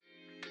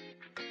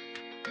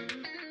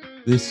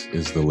This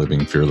is the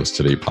Living Fearless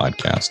Today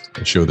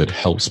podcast, a show that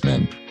helps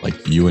men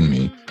like you and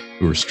me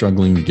who are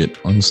struggling to get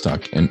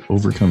unstuck and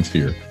overcome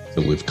fear to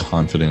live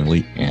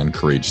confidently and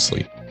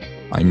courageously.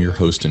 I'm your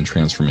host and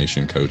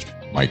transformation coach,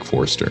 Mike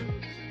Forster,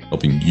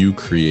 helping you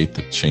create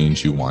the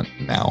change you want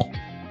now.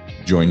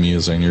 Join me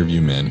as I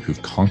interview men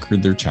who've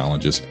conquered their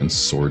challenges and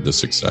soared to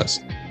success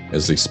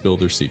as they spill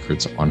their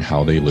secrets on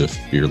how they live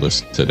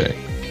fearless today.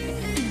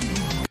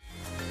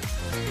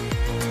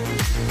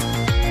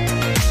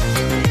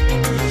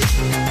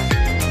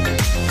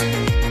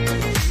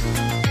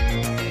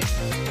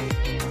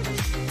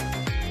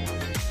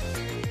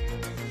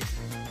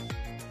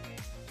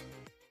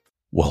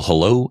 Well,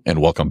 hello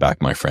and welcome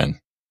back, my friend.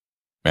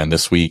 Man,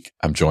 this week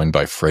I'm joined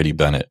by Freddie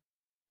Bennett.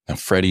 Now,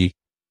 Freddie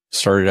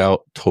started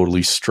out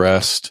totally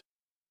stressed,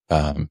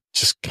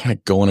 just kind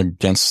of going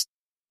against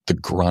the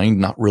grind,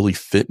 not really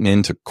fitting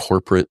into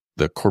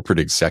the corporate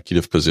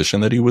executive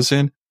position that he was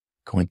in,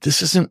 going,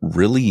 this isn't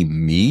really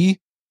me,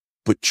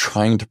 but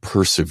trying to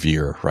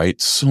persevere, right?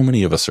 So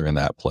many of us are in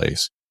that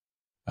place.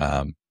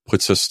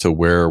 Puts us to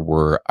where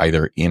we're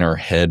either in our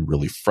head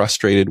really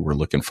frustrated, we're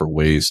looking for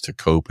ways to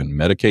cope and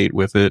medicate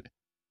with it.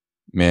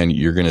 Man,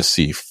 you're going to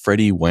see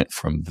Freddie went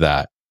from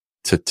that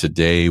to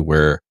today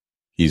where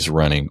he's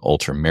running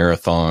ultra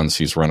marathons.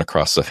 He's run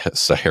across the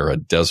Sahara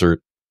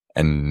Desert.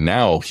 And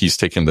now he's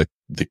taken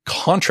the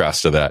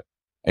contrast of that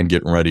and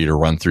getting ready to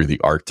run through the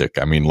Arctic.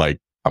 I mean,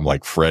 I'm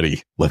like,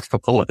 Freddie, let's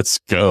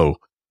go.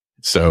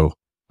 So,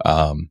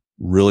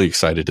 really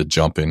excited to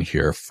jump in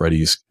here.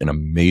 Freddie's an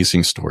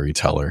amazing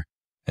storyteller.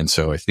 And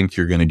so I think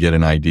you're going to get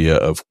an idea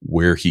of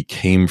where he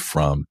came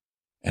from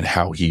and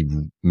how he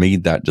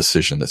made that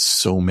decision that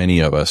so many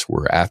of us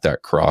were at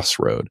that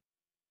crossroad.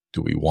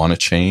 Do we want to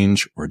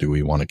change or do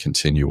we want to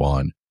continue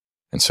on?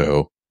 And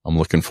so I'm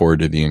looking forward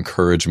to the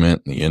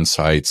encouragement and the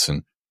insights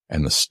and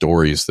the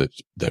stories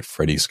that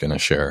Freddie's going to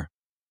share.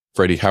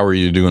 Freddie, how are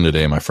you doing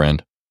today, my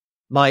friend?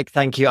 Mike,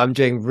 thank you. I'm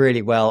doing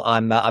really well.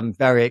 I'm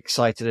very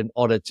excited and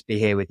honored to be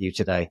here with you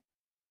today.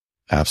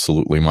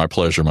 Absolutely. My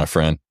pleasure, my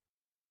friend.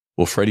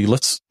 Well, Freddie,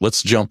 let's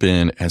jump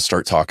in and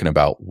start talking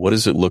about what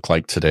does it look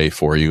like today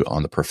for you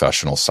on the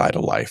professional side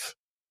of life?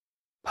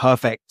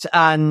 Perfect.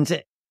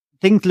 And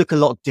things look a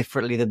lot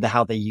differently than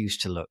how they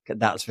used to look.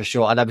 That's for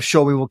sure. And I'm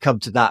sure we will come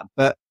to that.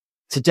 But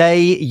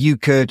today you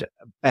could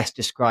best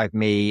describe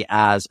me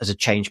as a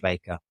change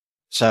maker.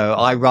 So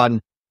I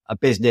run a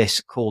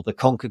business called the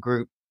Conquer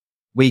Group.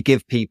 We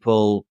give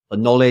people the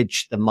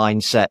knowledge, the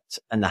mindset,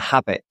 and the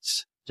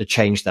habits to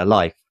change their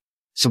life.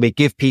 So we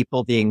give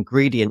people the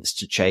ingredients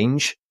to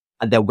change,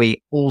 and then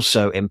we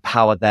also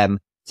empower them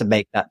to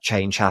make that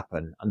change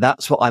happen. And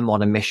that's what I'm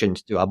on a mission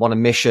to do. I'm on a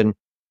mission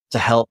to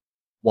help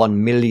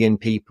 1 million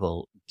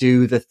people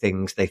do the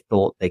things they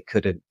thought they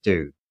couldn't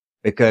do.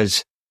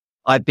 Because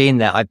I've been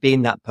there. I've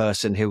been that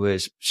person who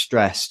was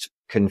stressed,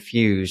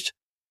 confused.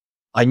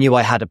 I knew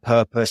I had a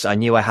purpose. I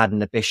knew I had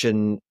an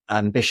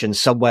ambition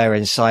somewhere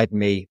inside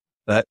me,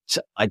 but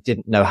I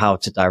didn't know how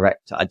to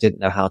direct it. I didn't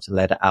know how to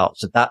let it out.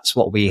 So that's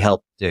what we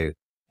help do.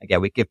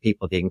 Again, we give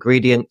people the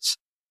ingredients,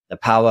 the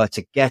power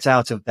to get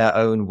out of their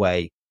own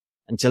way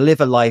and to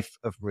live a life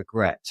of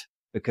regret,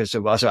 because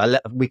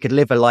we could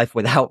live a life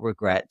without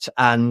regret.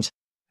 And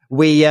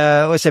we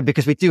also,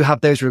 because we do have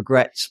those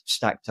regrets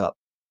stacked up,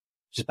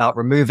 it's about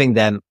removing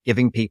them,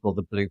 giving people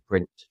the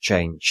blueprint to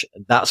change.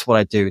 That's what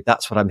I do.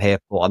 That's what I'm here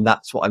for. And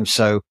that's what I'm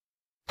so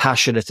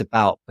passionate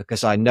about,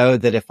 because I know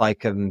that if I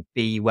can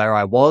be where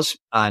I was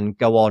and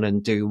go on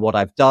and do what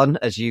I've done,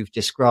 as you've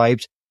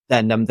described,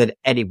 then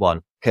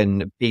anyone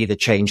can be the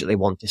change that they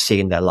want to see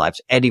in their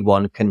lives.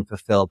 Anyone can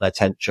fulfill their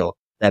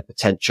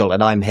potential.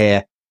 And I'm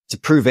here to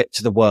prove it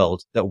to the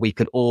world that we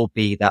could all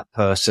be that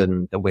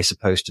person that we're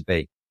supposed to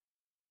be.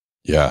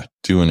 Yeah.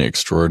 Doing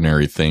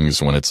extraordinary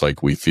things when it's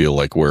like we feel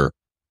like we're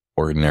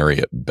ordinary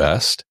at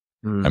best.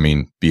 I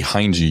mean,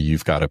 behind you,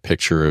 you've got a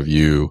picture of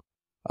you,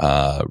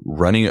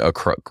 running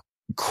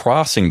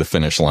crossing the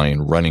finish line,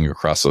 running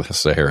across the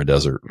Sahara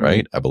Desert,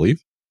 right? I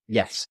believe.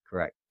 Yes,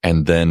 correct.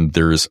 And then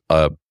there's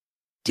a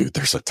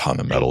ton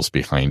of medals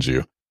behind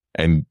you.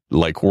 And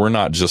like, we're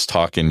not just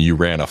talking, you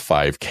ran a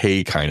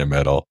 5K kind of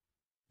medal.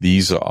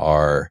 These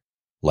are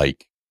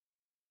like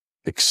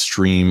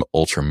extreme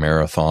ultra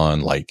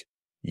marathon, like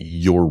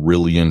you're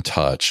really in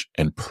touch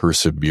and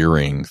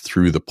persevering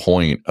through the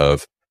point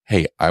of,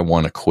 hey, I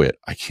want to quit.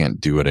 I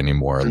can't do it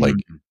anymore. Like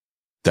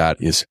that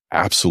is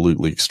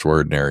absolutely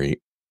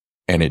extraordinary.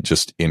 And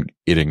it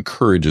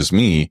encourages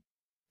me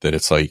that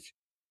it's like,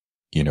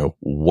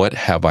 what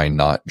have I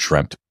not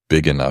dreamt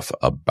big enough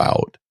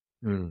about?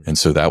 And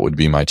so that would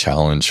be my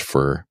challenge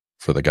for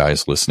the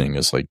guys listening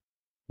is like,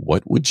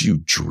 what would you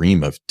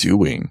dream of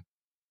doing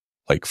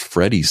like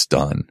Freddie's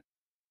done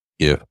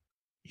if,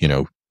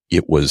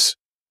 it was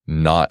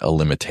not a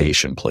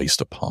limitation placed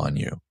upon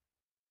you?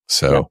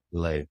 So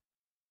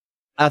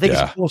I think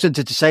it's important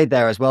to say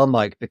there as well,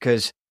 Mike,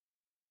 because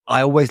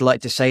I always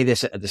like to say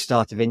this at the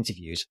start of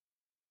interviews.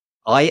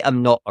 I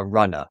am not a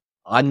runner.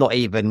 I don't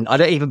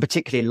even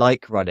particularly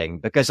like running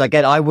because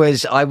again, I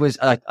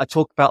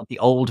talk about the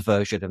old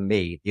version of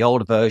me, the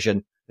old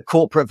version the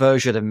corporate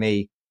version of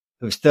me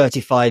who was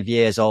 35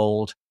 years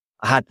old.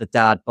 I had the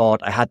dad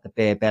bod. I had the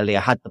beer belly. I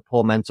had the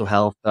poor mental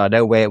health. I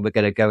know we're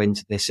going to go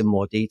into this in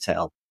more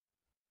detail.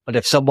 But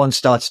if someone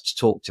started to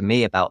talk to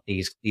me about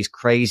these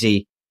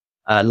crazy,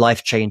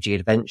 life-changing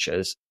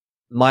adventures,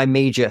 my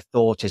immediate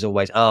thought is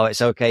always, oh,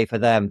 it's okay for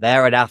them.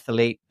 They're an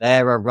athlete.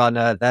 They're a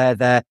runner. They're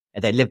there.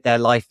 And they live their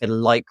life in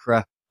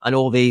lycra and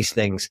all these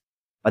things.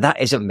 But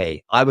that isn't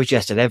me. I was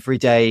just an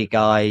everyday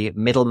guy,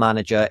 middle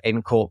manager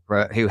in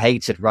corporate who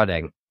hated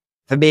running.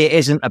 For me, it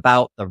isn't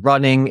about the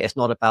running. It's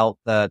not about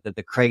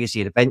the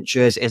crazy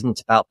adventures. It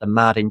isn't about the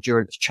mad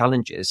endurance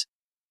challenges.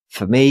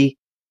 For me,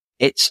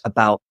 it's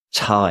about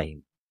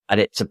time, and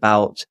it's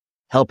about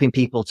helping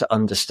people to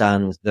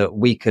understand that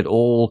we could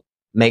all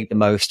make the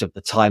most of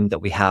the time that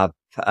we have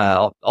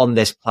on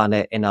this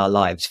planet in our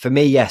lives. For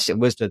me, yes, it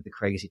was the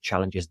crazy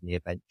challenges and the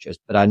adventures,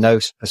 but I know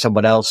for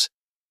someone else,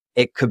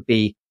 it could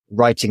be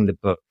writing the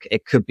book.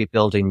 It could be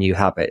building new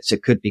habits.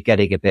 It could be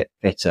getting a bit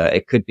fitter.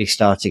 It could be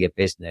starting a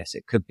business.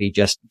 It could be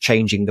just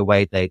changing the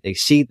way they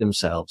see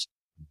themselves.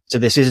 So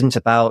this isn't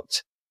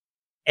about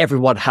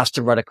everyone has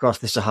to run across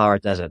the Sahara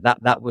Desert.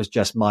 That was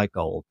just my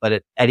goal,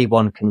 but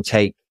anyone can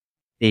take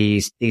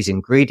these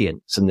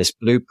ingredients and this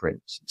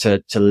blueprint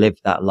to live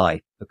that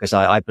life, because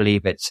I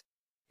believe it's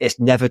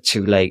never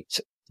too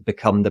late to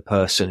become the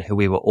person who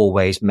we were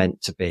always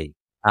meant to be.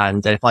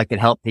 And if I can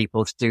help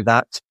people to do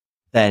that,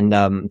 then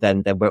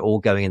we're all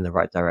going in the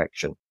right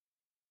direction.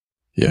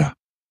 Yeah,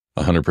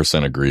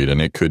 100% agreed. And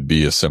it could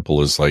be as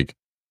simple as like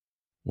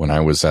when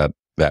I was at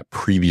that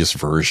previous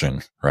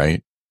version,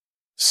 right?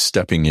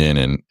 Stepping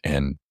in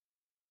and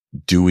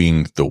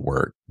doing the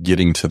work,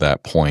 getting to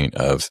that point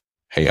of,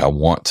 hey, I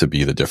want to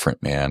be the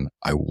different man.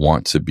 I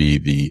want to be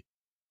the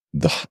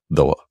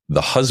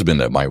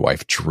husband that my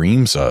wife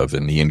dreams of,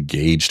 and the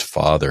engaged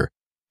father.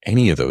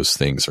 Any of those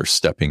things are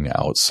stepping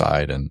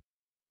outside and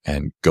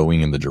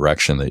going in the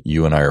direction that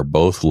you and I are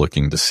both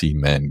looking to see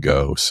men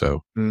go.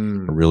 So I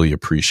really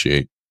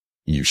appreciate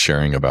you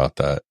sharing about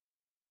that.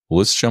 Well,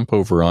 let's jump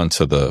over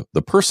onto the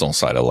personal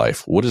side of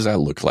life. What does that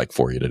look like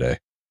for you today?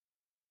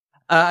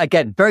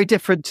 Again, very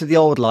different to the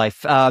old life.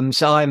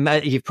 So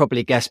you've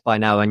probably guessed by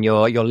now, and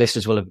your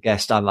listeners will have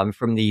guessed, I'm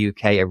from the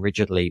UK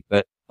originally,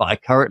 but I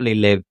currently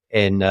live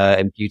in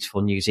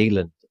beautiful New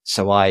Zealand.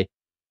 So I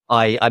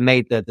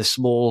made the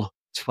small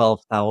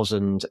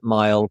 12,000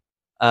 mile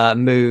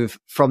move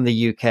from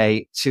the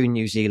UK to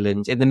New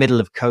Zealand in the middle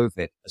of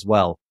COVID as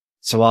well.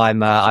 So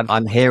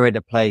I'm here in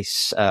a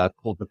place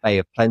called the Bay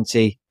of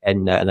Plenty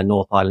in the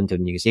North Island of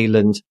New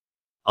Zealand.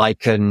 I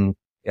can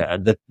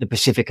the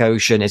Pacific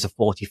Ocean is a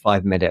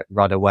 45-minute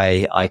run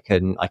away. I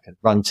can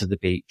run to the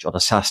beach on a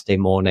Saturday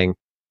morning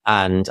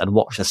and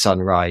watch the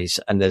sunrise.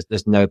 And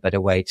there's no better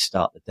way to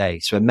start the day.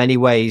 So in many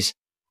ways,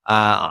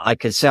 I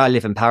could say I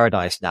live in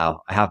paradise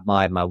now. I have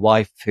my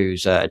wife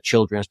who's a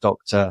children's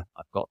doctor.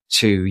 I've got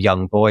two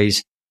young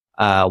boys,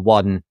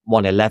 one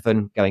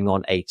 11 going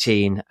on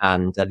 18,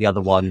 and the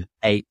other one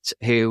 8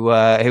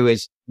 who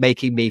is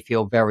making me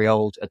feel very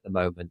old at the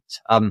moment.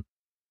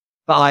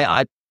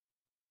 But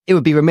it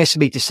would be remiss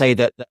of me to say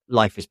that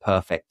life is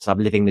perfect. I'm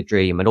living the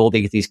dream and all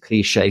these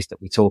cliches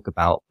that we talk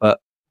about. But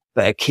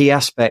a key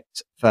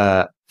aspect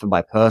for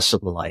my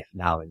personal life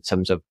now, in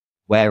terms of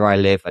where I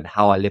live and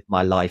how I live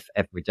my life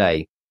every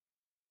day,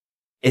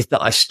 is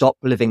that I stop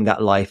living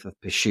that life of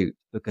pursuit,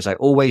 because I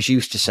always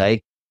used to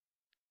say,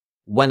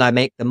 when I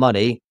make the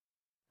money,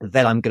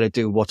 then I'm going to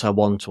do what I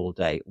want all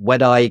day.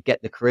 When I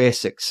get the career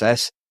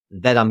success,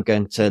 then I'm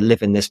going to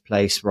live in this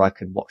place where I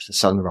can watch the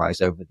sunrise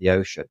over the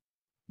ocean.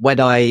 When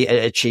I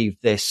achieve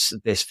this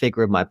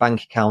figure in my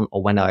bank account,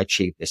 or when I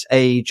achieve this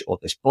age or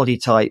this body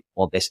type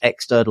or this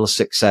external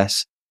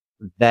success,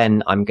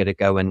 then I'm going to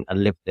go and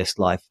live this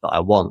life that I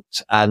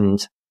want.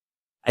 And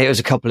it was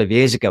a couple of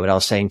years ago when I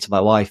was saying to my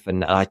wife,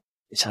 and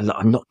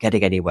I'm not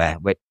getting anywhere.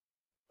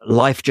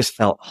 Life just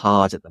felt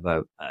hard at the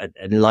moment,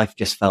 and life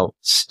just felt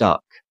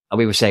stuck. And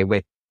we were saying,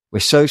 we're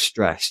so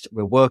stressed.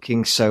 We're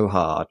working so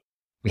hard.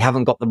 We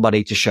haven't got the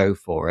money to show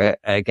for it.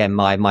 Again,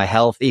 my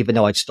health, even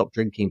though I'd stopped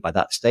drinking by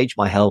that stage,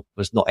 my health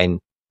was not in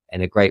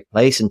a great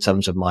place in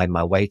terms of my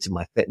weight and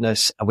my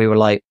fitness. And we were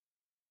like,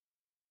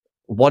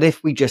 what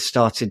if we just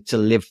started to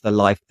live the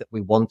life that we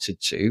wanted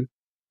to,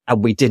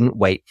 and we didn't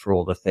wait for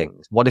all the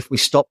things? What if we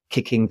stopped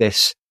kicking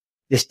this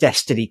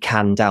destiny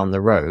can down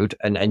the road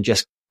and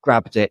just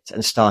grabbed it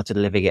and started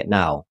living it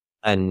now?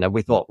 And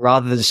we thought,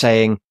 rather than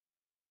saying,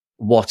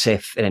 what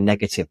if in a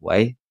negative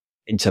way,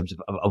 in terms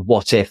of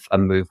what if a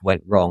move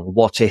went wrong?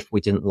 What if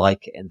we didn't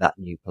like it in that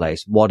new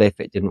place? What if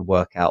it didn't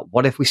work out?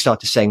 What if we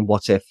started saying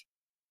what if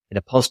in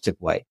a positive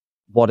way?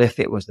 What if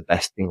it was the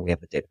best thing we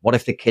ever did? What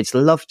if the kids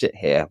loved it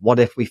here? What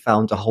if we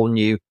found a whole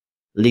new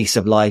lease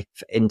of life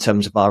in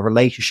terms of our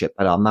relationship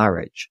and our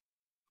marriage?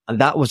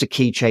 And that was a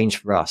key change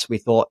for us. We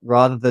thought,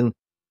 rather than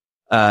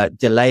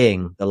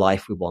delaying the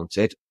life we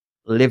wanted,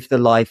 live the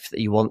life that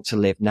you want to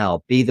live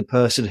now. Be the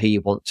person who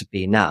you want to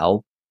be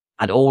now.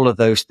 And all of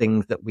those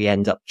things that we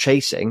end up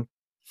chasing,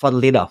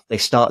 funnily enough, they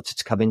start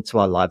to come into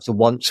our lives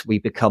once we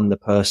become the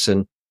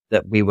person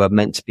that we were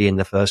meant to be in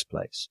the first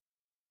place.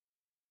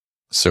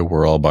 So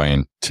we're all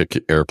buying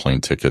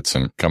airplane tickets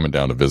and coming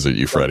down to visit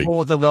you, Freddie.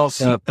 More than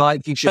welcome.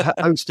 But you should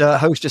host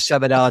a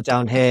seminar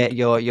down here.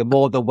 You're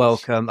more than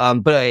welcome.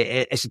 But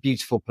it's a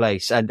beautiful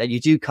place, and you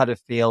do kind of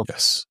feel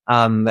Yes.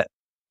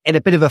 In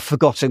a bit of a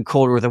forgotten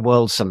corner of the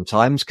world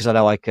sometimes. Because I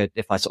know I could,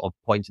 if I sort of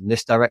point in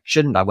this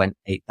direction, I went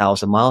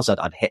 8,000 miles.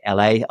 I'd hit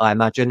LA. I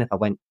imagine if I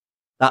went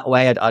that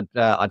way,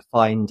 I'd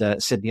find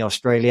Sydney,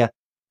 Australia.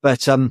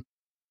 But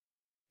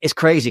it's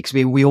crazy because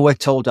we always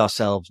told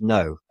ourselves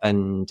no,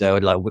 and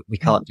like we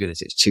can't do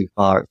this. It's too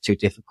far. It's too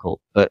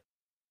difficult. But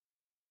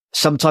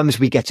sometimes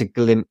we get a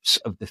glimpse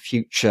of the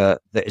future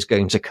that is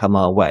going to come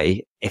our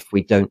way if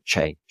we don't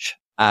change.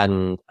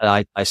 And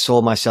I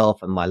saw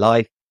myself and my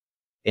life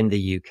in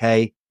the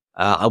UK.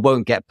 I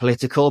won't get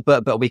political,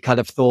 but we kind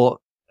of thought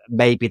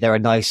maybe there are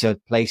nicer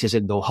places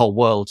in the whole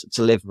world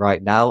to live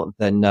right now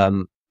than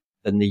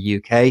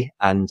the UK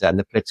and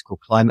the political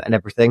climate and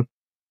everything.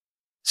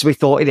 So we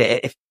thought,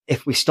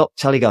 if we stop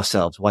telling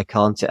ourselves, why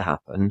can't it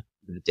happen?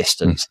 The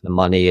distance, the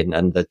money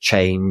and the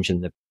change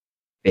and the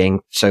being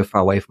so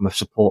far away from a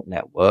support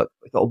network.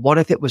 We thought, what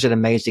if it was an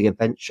amazing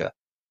adventure?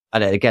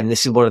 And again,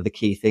 this is one of the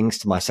key things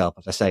to myself.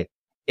 As I say,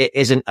 it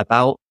isn't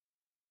about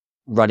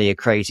running a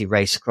crazy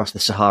race across the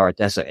Sahara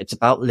Desert. It's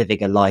about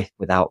living a life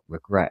without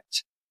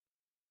regret.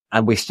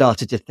 And we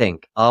started to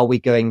think, are we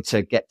going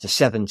to get to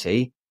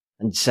 70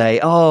 and say,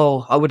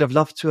 oh, I would have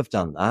loved to have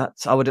done that.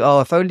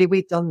 If only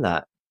we'd done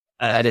that.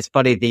 And it's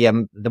funny,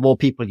 the more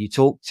people you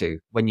talk to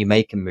when you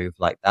make a move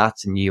like that,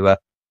 and you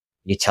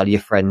tell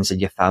your friends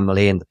and your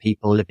family and the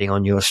people living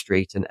on your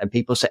street, and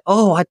people say,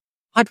 oh,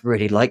 I'd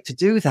really like to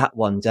do that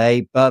one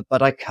day, but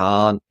I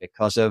can't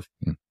because of,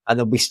 and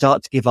then we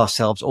start to give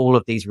ourselves all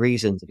of these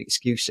reasons and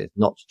excuses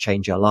not to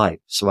change our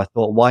lives. So I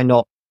thought, why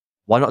not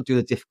do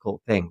the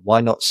difficult thing?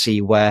 Why not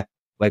see where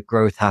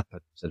growth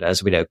happens? And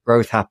as we know,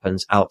 growth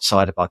happens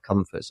outside of our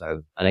comfort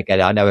zone. And again,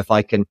 I know if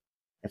I can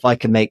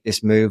make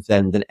this move,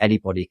 then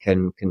anybody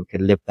can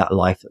live that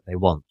life that they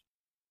want.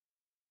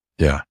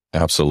 Yeah,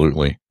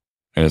 absolutely.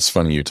 And it's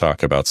funny you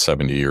talk about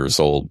 70 years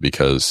old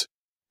because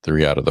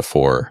 3 out of the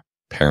 4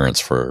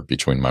 parents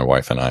between my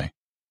wife and I,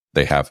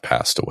 they have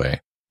passed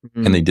away.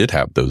 Mm-hmm. And they did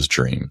have those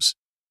dreams.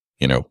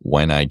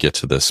 When I get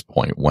to this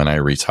point, when I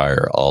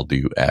retire, I'll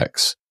do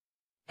X.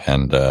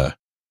 And,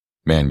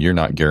 man, you're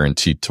not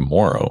guaranteed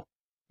tomorrow,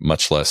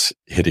 much less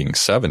hitting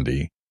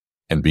 70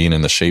 and being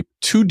in the shape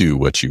to do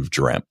what you've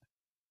dreamt.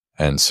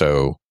 And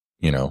so,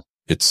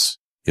 it's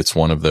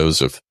one of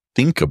those of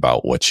think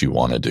about what you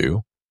want to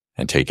do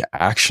and take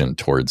action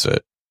towards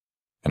it.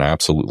 And I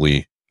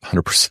absolutely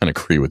 100%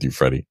 agree with you,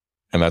 Freddie.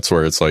 And that's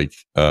where it's like,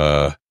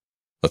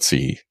 let's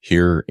see,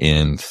 here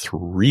in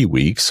 3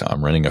 weeks,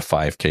 I'm running a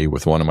 5K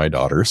with one of my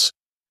daughters.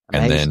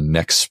 Amazing. And then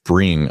next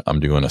spring, I'm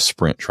doing a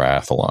sprint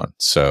triathlon.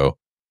 So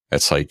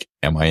it's like,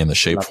 am I in the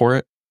shape for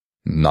it?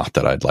 Not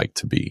that I'd like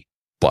to be,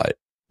 but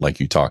like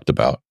you talked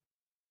about,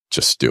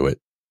 just do it.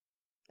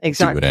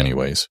 Exactly. Do it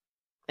anyways.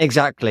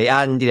 Exactly.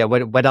 And,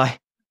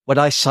 when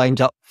I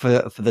signed up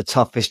for the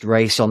toughest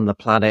race on the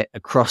planet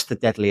across the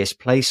deadliest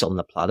place on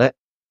the planet,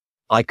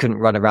 I couldn't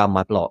run around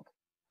my block.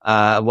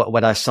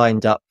 When I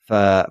signed up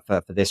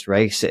for this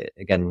race,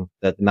 again,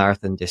 the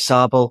Marathon des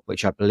Sables,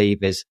 which I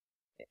believe is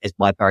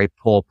my very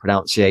poor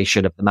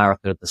pronunciation of the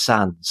Marathon of the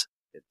Sands,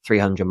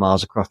 300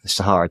 miles across the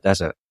Sahara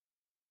Desert.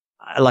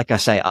 Like I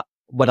say,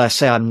 when I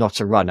say I'm not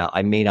a runner,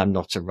 I mean I'm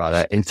not a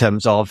runner in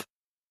terms of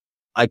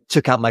I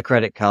took out my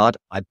credit card,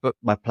 I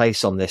booked my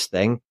place on this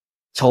thing,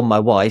 told my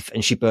wife,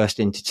 and she burst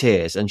into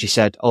tears and she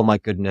said, oh my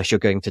goodness, you're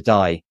going to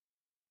die.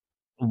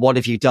 What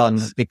have you done?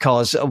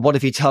 Because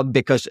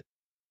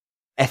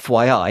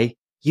FYI,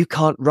 you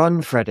can't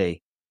run,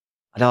 Freddie.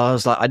 And I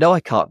was like, I know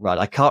I can't run.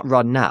 I can't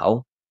run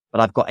now,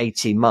 but I've got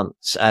 18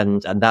 months.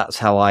 And that's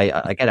how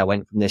I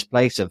went from this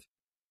place of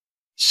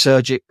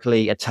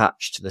surgically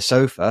attached to the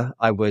sofa.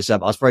 I was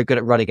very good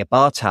at running a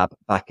bar tab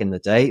back in the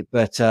day,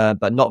 but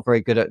not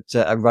very good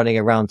at running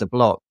around the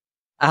block.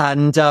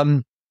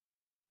 And,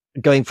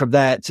 going from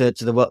there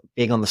to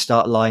being on the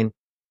start line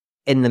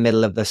in the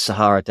middle of the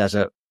Sahara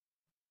Desert,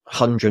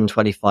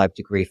 125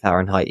 degree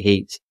Fahrenheit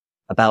heat,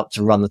 about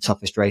to run the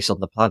toughest race on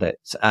the planet.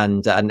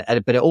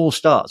 But it all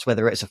starts,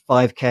 whether it's a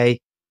 5K,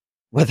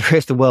 whether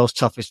it's the world's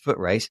toughest foot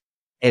race,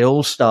 it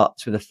all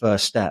starts with the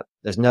first step.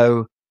 There's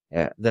no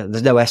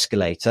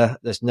escalator.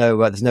 There's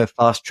no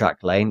fast track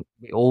lane.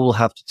 We all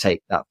have to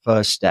take that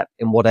first step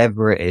in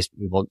whatever it is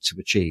we want to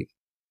achieve.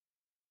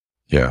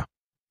 Yeah.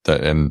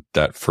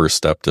 That first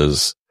step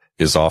is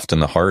often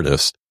the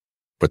hardest,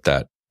 but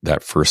that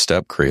first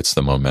step creates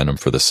the momentum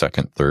for the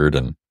second, third,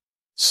 and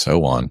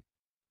so on.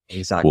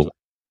 Exactly. Well,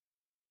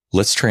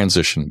 let's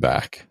transition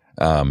back.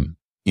 In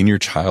your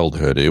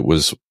childhood, it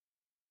was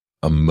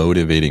a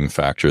motivating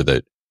factor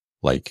that,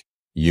 like,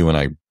 you and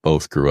I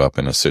both grew up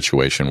in a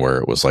situation where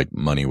it was like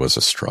money was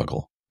a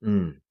struggle.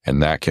 And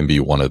that can be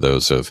one of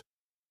those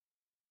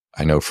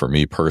I know for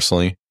me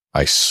personally,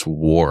 I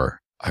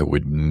swore I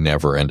would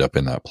never end up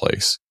in that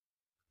place.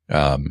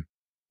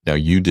 Now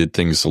you did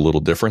things a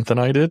little different than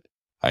I did.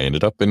 I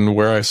ended up in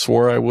where I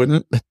swore I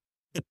wouldn't.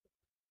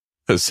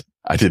 Because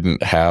I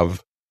didn't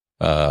have,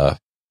 I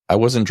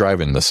wasn't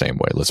driving the same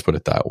way. Let's put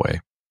it that way.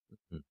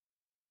 Mm-hmm.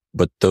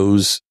 But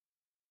those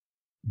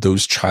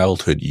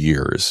childhood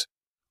years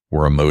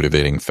were a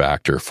motivating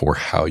factor for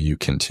how you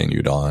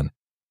continued on.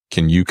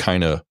 Can you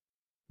kind of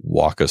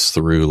walk us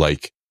through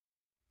like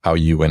how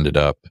you ended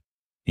up,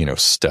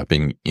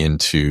 stepping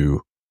into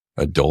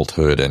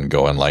adulthood and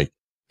going like,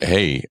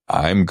 hey,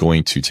 I'm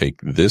going to take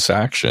this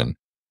action,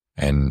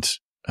 and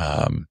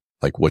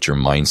like what your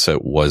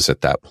mindset was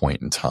at that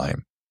point in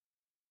time?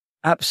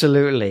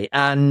 Absolutely.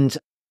 And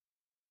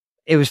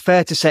it was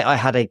fair to say I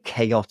had a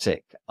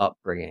chaotic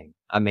upbringing.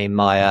 I mean,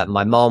 my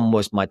mom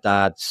was my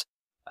dad's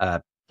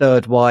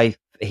third wife.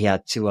 He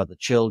had two other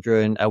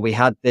children. We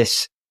had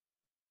this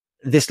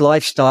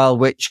lifestyle,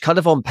 which kind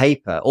of on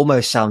paper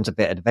almost sounds a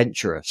bit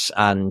adventurous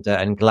and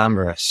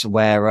glamorous,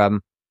 where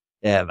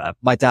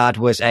my dad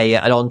was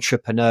an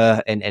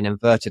entrepreneur in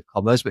inverted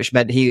commas, which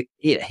meant he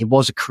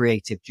was a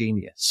creative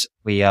genius.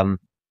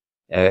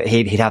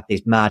 He'd have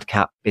these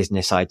madcap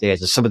business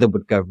ideas, and some of them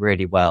would go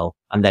really well,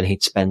 and then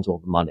he'd spend all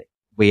the money.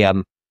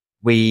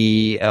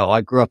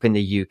 I grew up in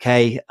the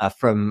UK,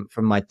 from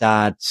my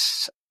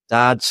dad's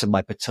dad, so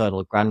my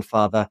paternal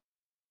grandfather.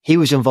 He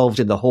was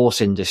involved in the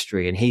horse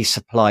industry, and he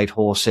supplied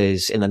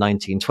horses in the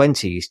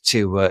 1920s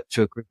to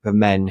a group of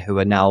men who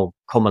are now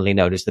commonly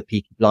known as the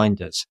Peaky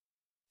Blinders.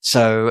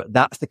 So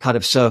that's the kind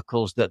of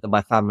circles that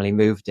my family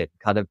moved in,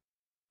 kind of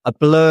a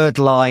blurred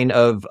line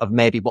of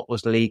maybe what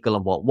was legal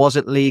and what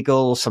wasn't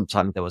legal.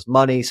 Sometimes there was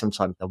money,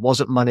 sometimes there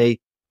wasn't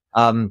money.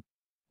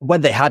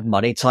 When they had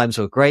money, times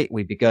were great.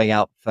 We'd be going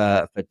out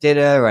for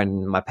dinner,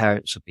 and my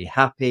parents would be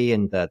happy,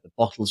 and the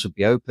bottles would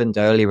be opened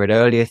earlier and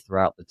earlier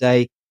throughout the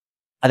day.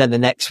 And then the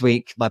next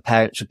week, my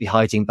parents would be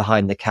hiding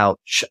behind the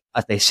couch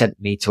as they sent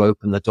me to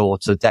open the door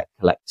to the debt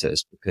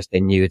collectors, because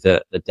they knew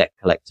that the debt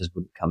collectors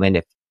wouldn't come in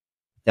if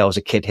there was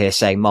a kid here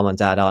saying mom and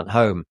dad aren't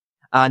home.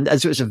 And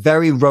as it was a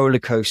very roller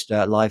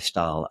coaster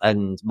lifestyle,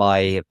 and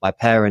my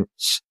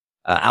parents'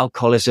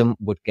 alcoholism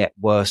would get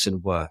worse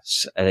and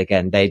worse. And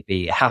again, they'd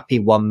be happy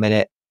one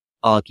minute,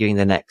 arguing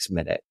the next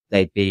minute.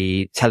 They'd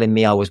be telling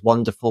me I was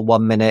wonderful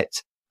one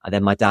minute, and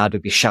then my dad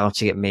would be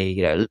shouting at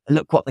me,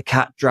 look what the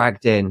cat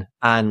dragged in,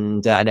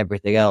 and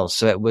everything else.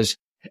 So it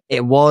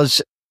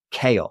was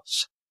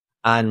chaos.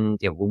 And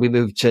we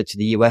moved to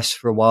the US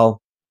for a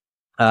while.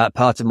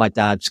 Part of my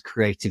dad's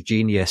creative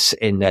genius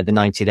in the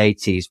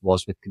 1980s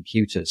was with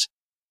computers.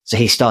 So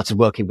he started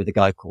working with a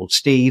guy called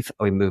Steve,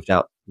 and we moved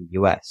out to the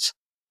US.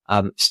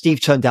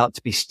 Steve turned out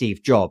to be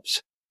Steve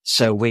Jobs.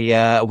 So we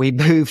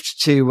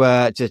moved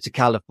to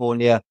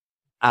California,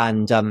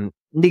 and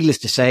needless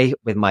to say,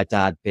 with my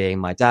dad being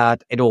my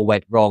dad, it all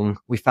went wrong.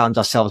 We found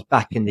ourselves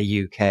back in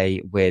the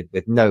UK with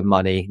no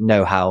money,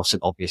 no house,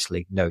 and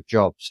obviously no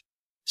jobs.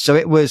 So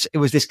it was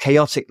this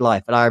chaotic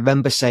life. And I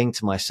remember saying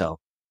to myself,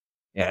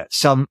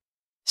 some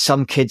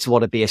kids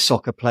want to be a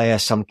soccer player.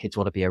 Some kids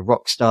want to be a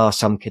rock star.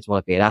 Some kids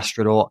want to be an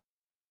astronaut.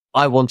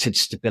 I wanted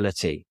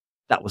stability.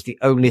 That was the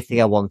only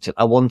thing I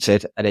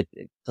wanted. And it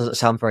doesn't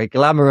sound very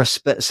glamorous,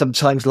 but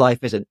sometimes life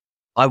isn't.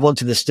 I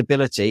wanted the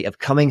stability of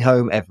coming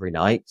home every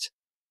night,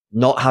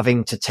 not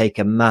having to take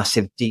a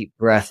massive deep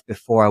breath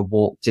before I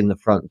walked in the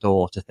front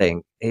door to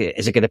think,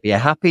 is it going to be a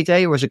happy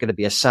day, or is it going to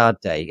be a sad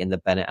day in the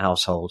Bennett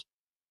household?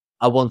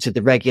 I wanted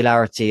the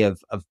regularity of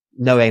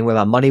knowing where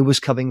my money was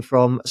coming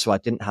from, so I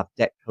didn't have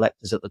debt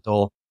collectors at the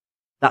door.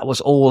 That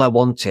was all I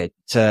wanted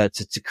to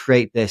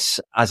create this,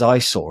 as I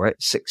saw it,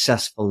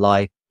 successful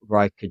life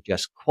where I could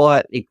just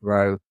quietly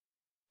grow,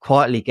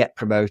 quietly get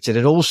promoted,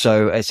 and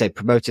also, I say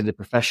promoted in a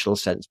professional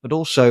sense, but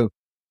also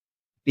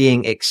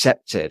being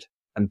accepted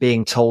and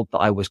being told that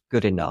I was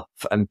good enough,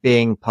 and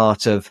being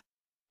part of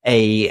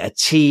a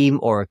team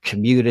or a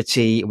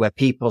community where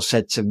people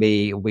said to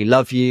me, we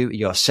love you,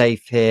 you're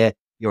safe here,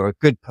 you're a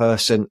good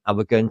person, and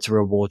we're going to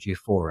reward you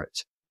for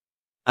it.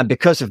 And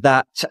because of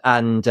that,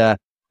 and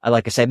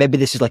like I say, maybe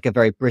this is like a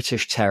very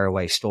British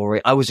tearaway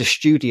story. I was a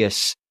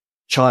studious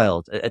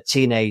child,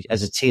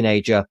 as a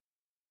teenager.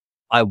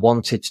 I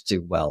wanted to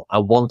do well. I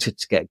wanted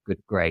to get good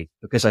grades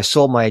because I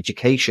saw my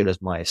education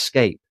as my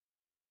escape.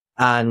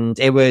 And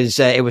it was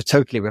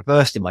totally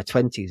reversed in my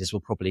 20s, as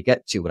we'll probably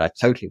get to, when I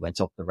totally went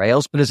off the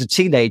rails. But as a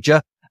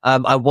teenager,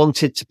 I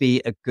wanted to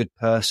be a good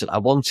person. I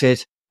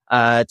wanted,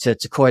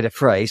 to coin a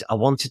phrase, I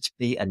wanted to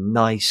be a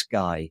nice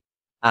guy.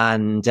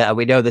 And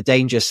we know the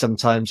dangers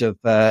sometimes of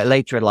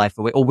later in life,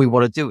 where all we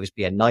want to do is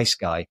be a nice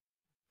guy.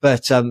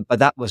 But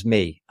that was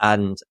me.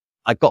 And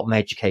I got my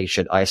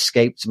education. I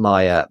escaped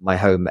my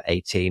home at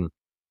 18.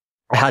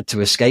 I had to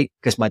escape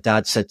because my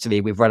dad said to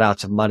me, we've run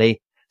out of money,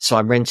 so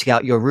I'm renting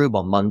out your room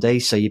on Monday,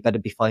 so you better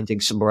be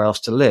finding somewhere else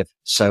to live.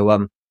 So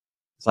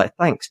it's like,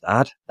 thanks,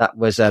 Dad. That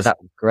was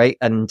great.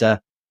 And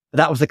that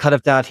was the kind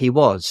of dad he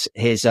was.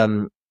 His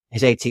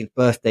 18th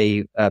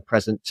birthday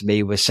present to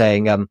me was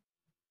saying,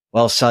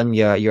 well, son,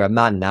 you're a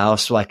man now,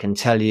 so I can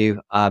tell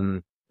you,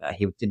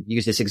 he didn't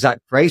use this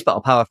exact phrase, but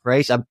I'll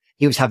paraphrase.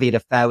 He was having an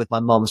affair with my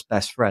mom's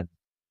best friend.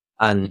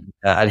 And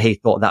he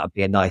thought that would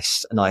be a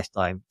nice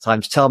time.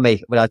 Tell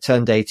me, when I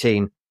turned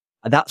 18,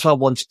 and that's why I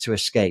wanted to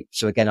escape.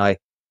 So again, I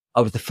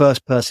I was the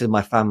first person in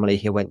my family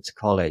who went to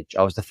college.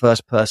 I was the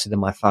first person in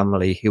my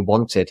family who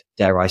wanted,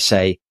 dare I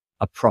say,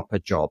 a proper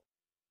job.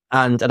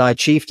 And I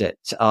achieved it.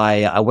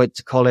 I went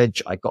to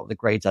college. I got the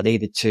grades I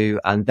needed to.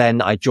 And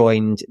then I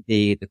joined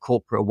the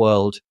corporate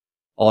world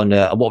on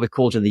what we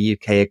called in the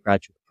UK a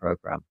graduate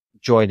program,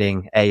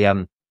 joining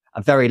a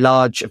very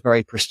large, a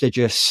very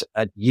prestigious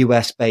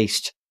US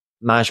based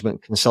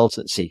management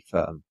consultancy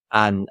firm.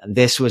 And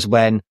this was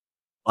when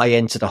I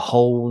entered a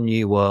whole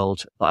new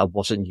world that I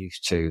wasn't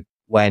used to.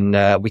 When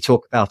we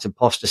talk about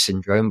imposter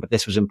syndrome, but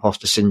this was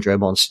imposter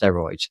syndrome on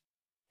steroids.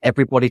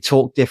 Everybody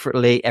talked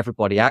differently.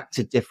 Everybody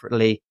acted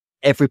differently.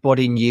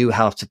 Everybody knew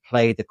how to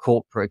play the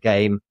corporate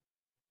game,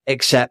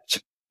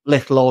 except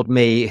little old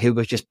me, who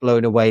was just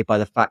blown away by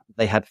the fact that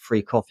they had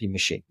free coffee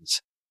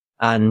machines.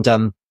 And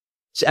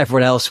so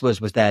everyone else was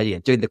there, you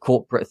know, doing the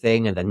corporate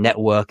thing and the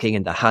networking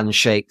and the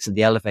handshakes and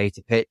the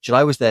elevator pitch. And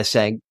I was there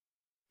saying,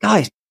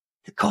 guys,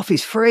 the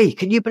coffee's free.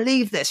 Can you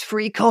believe this?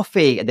 Free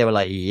coffee. And they were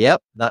like,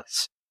 yep,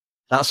 that's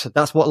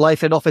what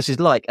life in office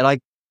is like.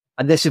 And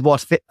this is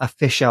what a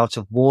fish out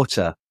of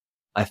water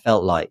I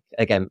felt like,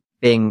 again,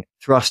 being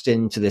thrust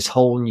into this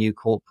whole new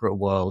corporate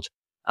world.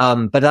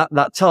 But at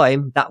that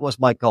time, that was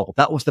my goal.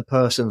 That was the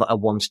person that I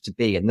wanted to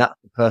be. And that's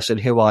the person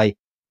who I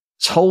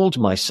told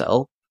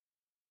myself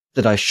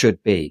that I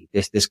should be,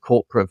 this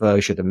corporate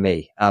version of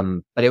me.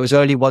 But it was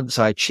only once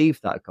I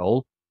achieved that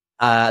goal,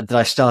 that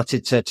I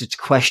started to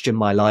question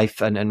my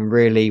life and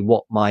really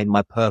what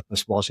my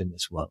purpose was in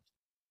this world.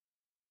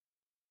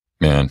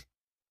 Man.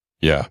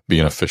 Yeah.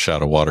 Being a fish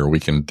out of water, we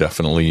can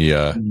definitely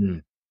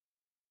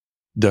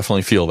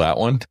feel that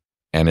one.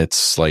 And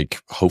it's like,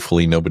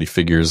 hopefully nobody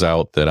figures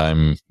out that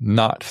I'm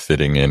not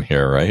fitting in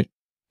here, right?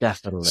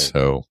 Definitely.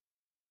 So,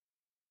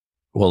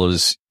 well,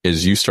 as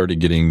you started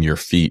getting your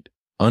feet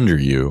under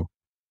you,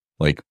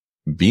 like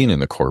being in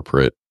the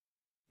corporate,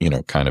 you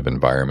know, kind of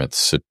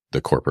environments,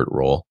 the corporate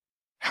role,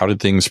 how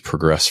did things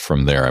progress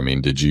from there? I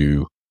mean, did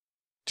you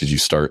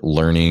start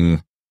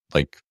learning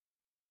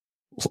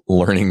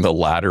the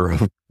ladder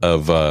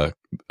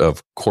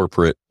of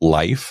corporate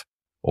life,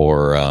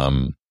 or,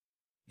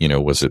 you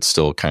know, was it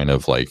still kind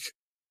of like,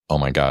 oh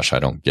my gosh, I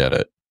don't get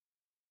it?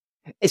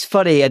 It's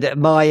funny.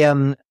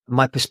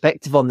 My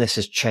perspective on this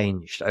has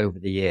changed over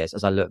the years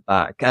as I look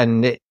back,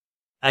 and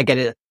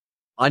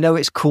I know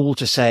it's cool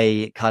to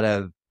say kind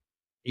of,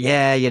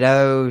 yeah, you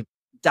know,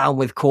 down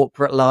with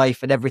corporate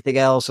life and everything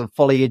else and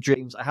follow your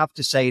dreams. I have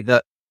to say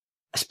that,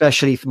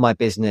 especially for my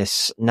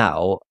business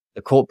now,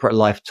 the corporate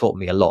life taught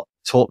me a lot,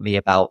 taught me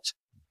about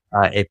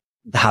the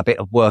habit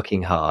of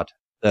working hard,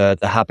 the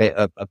habit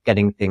of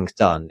getting things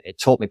done. It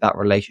taught me about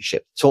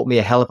relationships, taught me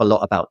a hell of a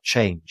lot about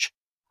change.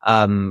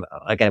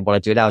 Again, what I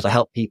do now is I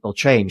help people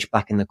change.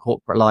 Back in the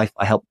corporate life,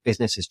 I help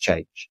businesses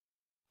change.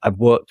 I've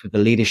worked with the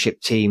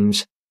leadership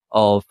teams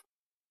of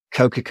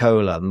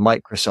Coca-Cola,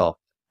 Microsoft,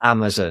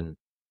 Amazon,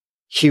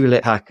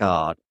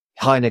 Hewlett-Packard,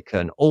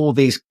 Heineken, all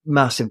these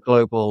massive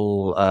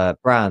global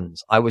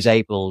brands. I was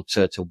able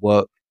to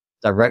work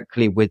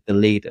directly with the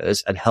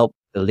leaders and help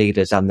the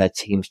leaders and their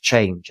teams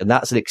change. And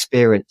that's an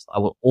experience I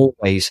will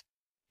always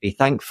be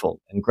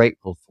thankful and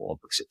grateful for,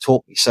 because it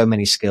taught me so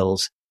many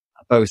skills,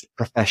 both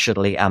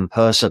professionally and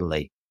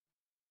personally.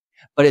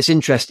 But it's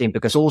interesting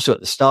because also at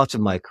the start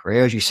of my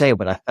career, as you say,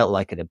 when I felt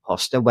like an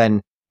imposter,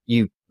 when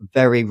you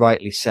very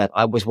rightly said,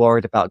 I was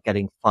worried about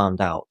getting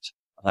found out.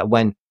 Like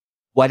when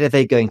are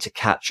they going to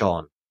catch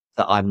on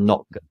that I'm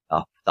not good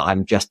enough, that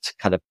I'm just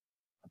kind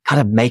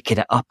of making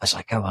it up as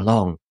I go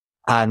along?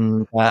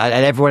 And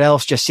everyone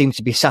else just seems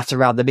to be sat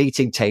around the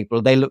meeting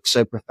table. They look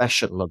so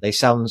professional and they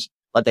sound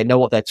like they know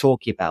what they're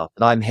talking about.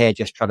 And I'm here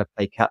just trying to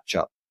play catch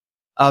up.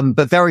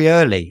 But very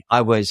early,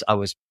 I was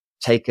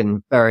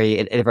taken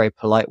in a very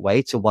polite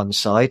way to one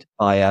side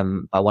by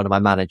one of my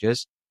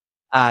managers.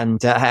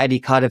 And he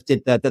kind of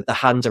did the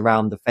hand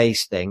around the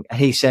face thing. And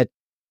he said,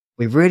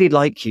 we really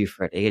like you,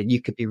 Freddie, and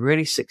you could be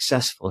really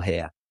successful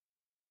here.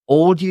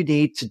 All you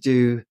need to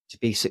do to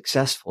be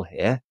successful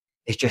here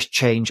is just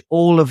change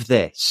all of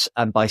this.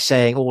 And by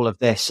saying all of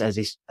this, as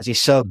he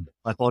served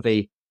my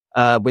body,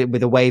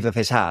 with a wave of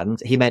his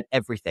hand, he meant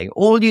everything.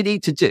 All you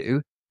need to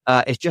do,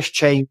 is just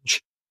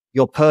change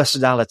your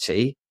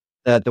personality,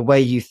 the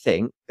way you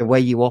think, the way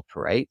you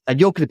operate, and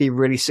you're going to be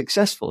really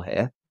successful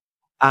here.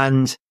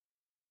 And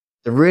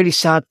the really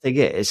sad thing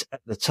is,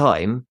 at the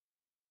time,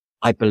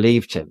 I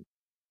believed him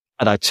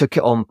and I took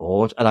it on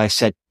board and I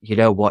said, you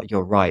know what?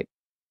 You're right.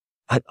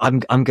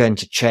 I'm going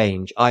to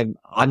change. I'm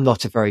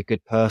not a very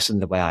good person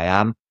the way I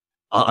am.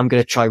 I'm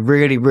going to try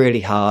really,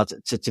 really hard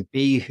to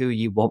be who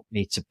you want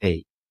me to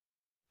be.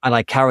 And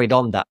I carried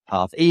on that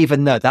path,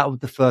 even though that was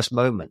the first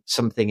moment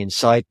something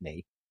inside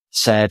me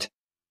said,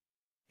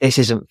 this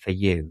isn't for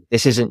you.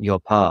 This isn't your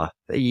path.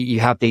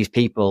 You have these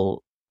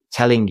people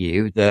telling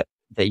you that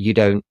you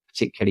don't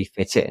particularly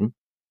fit in.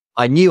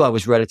 I knew I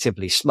was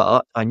relatively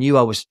smart. I knew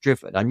I was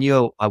driven. I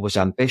knew I was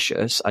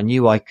ambitious. I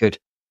knew I could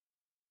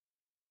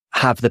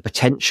have the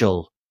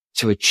potential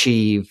to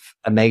achieve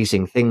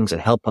amazing things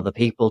and help other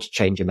people to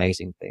change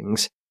amazing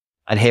things.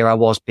 And here I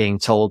was being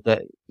told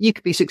that you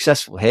could be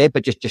successful here,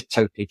 but just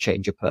totally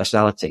change your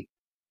personality.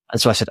 And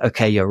so I said,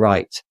 okay, you're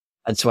right.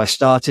 And so I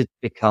started to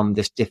become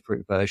this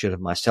different version of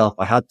myself.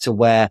 I had to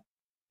wear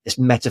this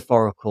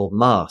metaphorical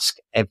mask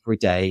every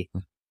day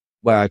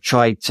where I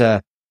tried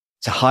to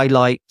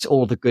highlight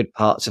all the good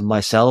parts of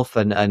myself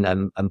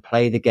and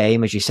play the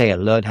game, as you say,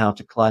 and learn how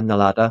to climb the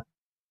ladder,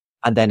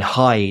 and then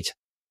hide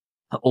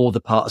all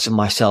the parts of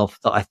myself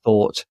that I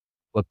thought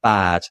were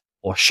bad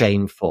or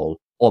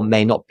shameful or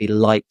may not be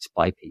liked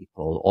by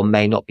people or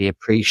may not be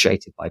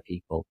appreciated by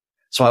people.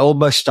 So I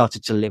almost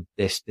started to live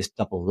this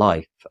double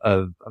life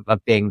of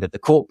being the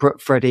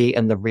corporate Freddie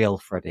and the real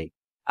Freddie.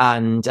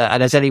 And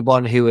as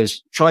anyone who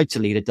has tried to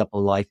lead a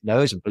double life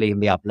knows, and believe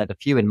me, I've led a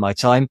few in my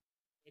time,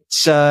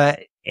 it's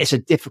a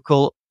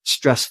difficult,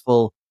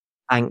 stressful,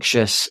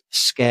 anxious,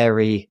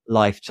 scary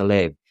life to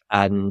live.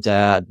 And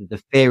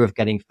the fear of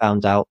getting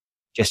found out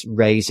just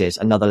raises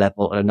another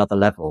level and another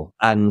level.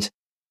 And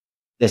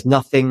there's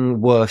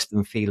nothing worse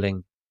than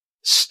feeling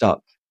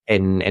stuck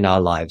in our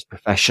lives,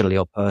 professionally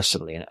or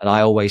personally. And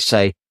I always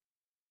say,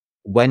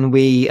 when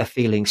we are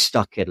feeling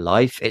stuck in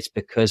life, it's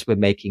because we're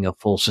making a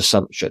false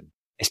assumption.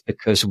 It's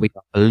because we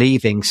are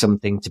believing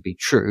something to be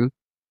true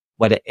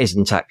when it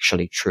isn't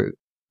actually true.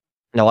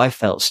 Now, I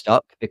felt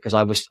stuck because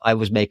I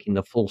was making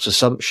the false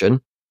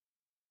assumption.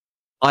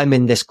 I'm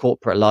in this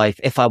corporate life.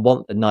 If I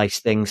want the nice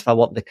things, if I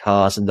want the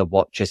cars and the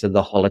watches and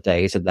the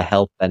holidays and the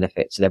health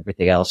benefits and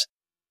everything else,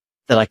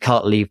 then I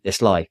can't leave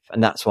this life.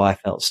 And that's why I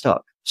felt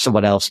stuck.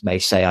 Someone else may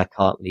say I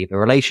can't leave a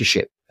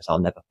relationship because I'll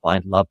never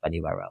find love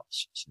anywhere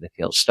else. So they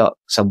feel stuck.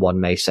 Someone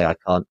may say I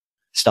can't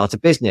start a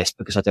business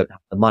because I don't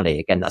have the money.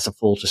 Again, that's a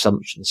false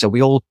assumption. So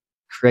we all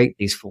create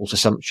these false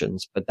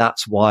assumptions, but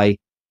that's why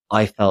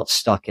I felt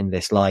stuck in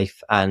this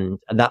life. And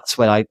that's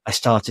when I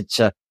started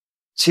to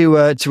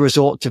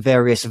resort to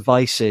various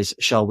vices,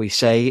 shall we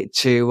say,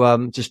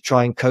 to just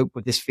try and cope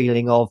with this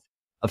feeling of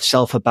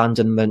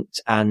self-abandonment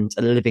and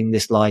living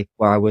this life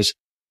where I was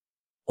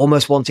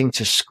almost wanting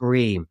to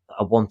scream.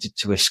 I wanted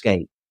to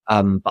escape.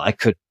 But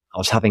I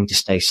was having to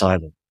stay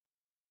silent.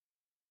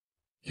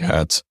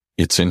 Yeah,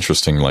 it's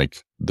interesting,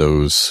 like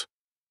those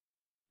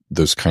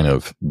kind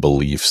of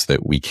beliefs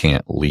that we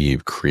can't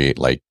leave create,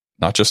 like,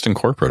 not just in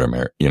corporate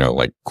America,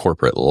 like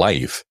corporate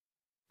life,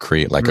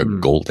 create like a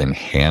golden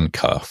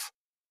handcuff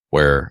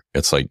where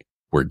it's like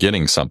we're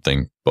getting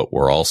something, but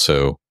we're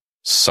also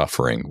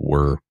suffering.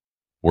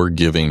 We're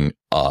giving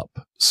up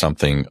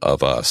something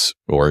of us,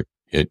 or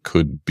it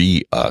could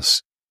be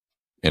us.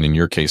 And in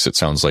your case, it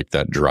sounds like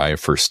that drive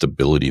for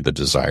stability, the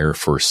desire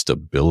for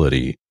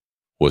stability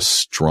was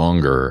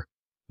stronger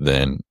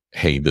than,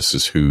 hey, this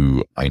is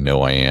who I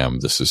know I am.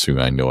 This is who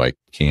I know I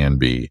can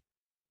be.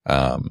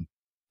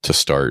 To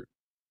start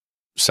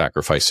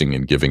sacrificing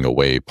and giving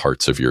away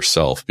parts of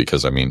yourself.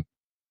 Because I mean,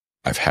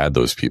 I've had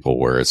those people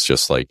where it's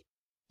just like,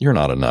 you're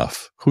not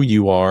enough. Who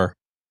you are,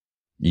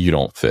 you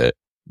don't fit.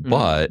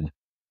 But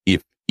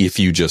if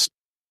you just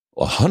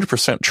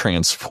 100%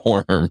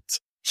 transformed,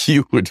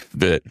 you would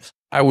fit.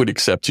 I would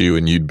accept you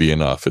and you'd be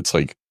enough. It's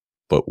like,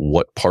 but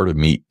what part of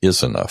me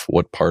is enough?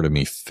 What part of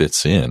me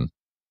fits in?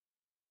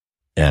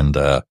 And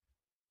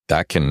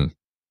that can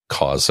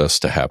cause us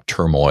to have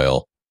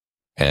turmoil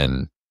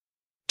and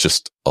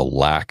just a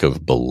lack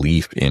of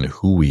belief in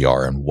who we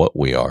are and what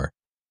we are.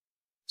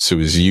 So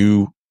as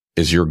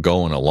you're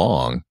going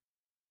along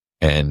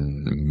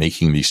and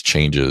making these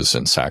changes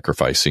and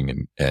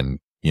sacrificing and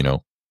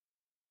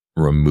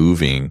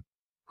removing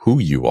who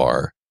you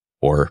are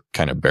or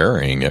kind of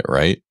burying it,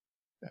 right?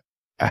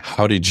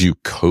 How did you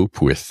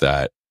cope with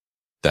that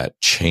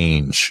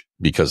change?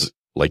 Because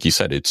like you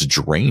said, it's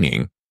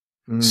draining.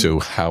 So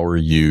how are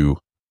you,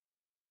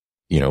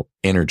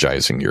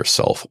 energizing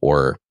yourself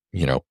or,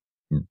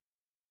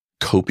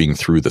 coping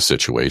through the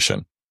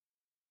situation?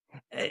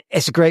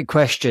 It's a great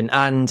question.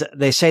 And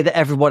they say that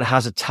everyone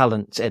has a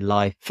talent in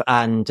life.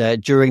 And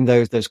during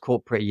those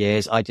corporate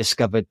years, I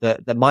discovered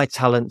that my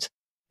talent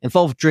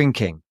involved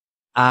drinking.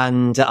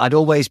 And I'd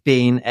always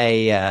been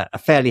a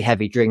fairly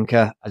heavy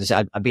drinker. As I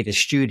said, I'd been a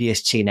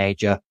studious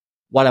teenager.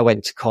 When I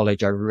went to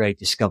college, I really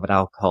discovered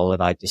alcohol,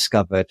 and I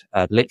discovered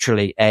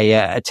literally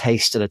a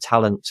taste and a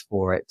talent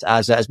for it,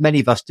 as many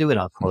of us do in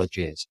our college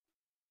years.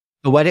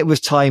 But when it was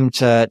time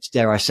to,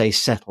 dare I say,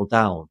 settle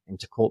down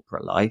into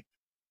corporate life,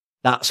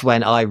 that's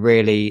when I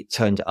really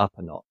turned it up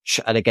a notch.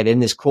 And again, in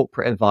this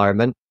corporate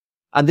environment,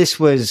 and this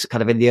was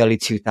kind of in the early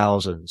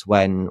 2000s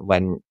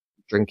when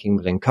drinking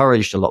was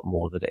encouraged a lot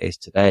more than it is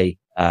today,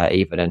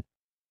 even. And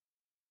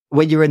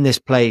when you're in this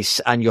place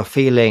and you're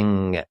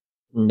feeling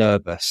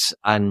nervous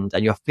and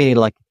you're feeling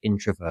like an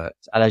introvert,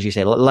 and as you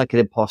say, like an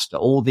imposter,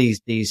 all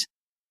these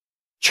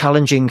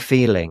challenging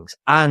feelings,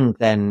 and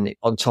then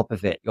on top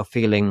of it, you're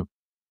feeling,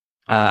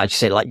 as you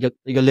say, like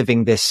you're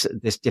living this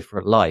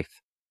different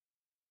life.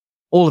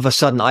 All of a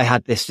sudden, I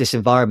had this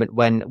environment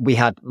when we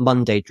had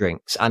Monday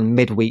drinks and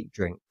midweek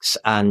drinks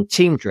and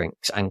team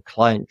drinks and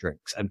client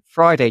drinks and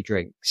Friday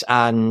drinks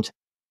and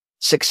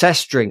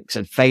success drinks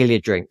and failure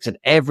drinks, and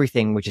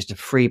everything was just a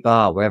free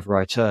bar wherever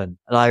I turned.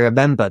 And I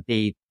remember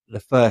the the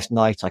first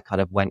night I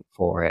kind of went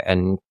for it,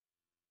 and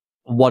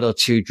one or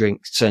two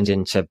drinks turned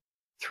into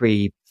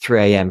 3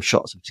 a.m.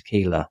 shots of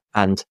tequila.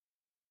 And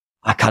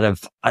I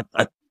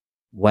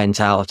went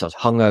out. I was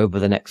hungover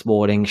the next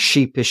morning,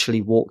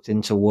 sheepishly walked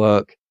into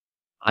work,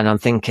 and I'm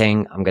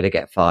thinking, I'm going to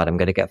get fired. I'm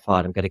going to get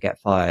fired. I'm going to get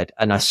fired.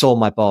 And I saw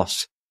my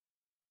boss,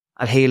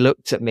 and he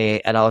looked at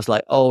me, and I was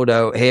like, oh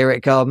no, here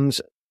it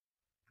comes.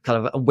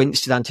 Kind of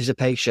winced in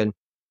anticipation.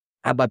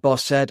 And my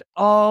boss said,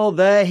 oh,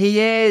 there he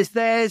is.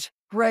 There's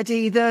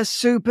Freddie, the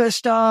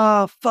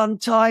superstar. Fun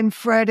time,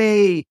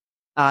 Freddie.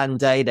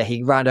 And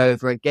he ran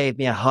over and gave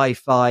me a high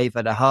five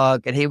and a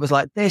hug. And he was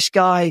like, this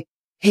guy,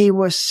 he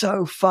was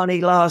so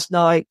funny last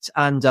night.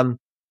 And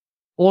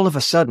all of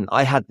a sudden,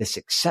 I had this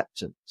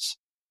acceptance.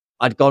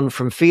 I'd gone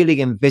from feeling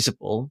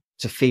invisible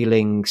to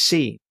feeling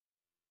seen.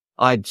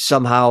 I'd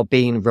somehow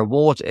been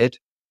rewarded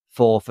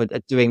for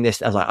doing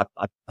this. I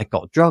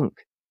got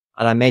drunk.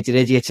 And I made an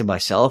idiot of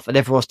myself, and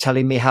everyone's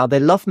telling me how they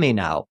love me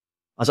now.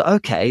 I was like,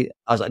 okay.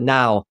 I was like,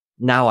 now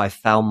I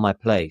found my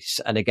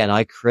place. And again,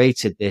 I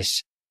created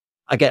this,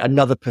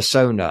 another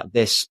persona,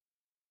 this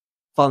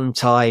fun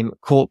time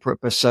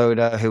corporate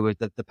persona who was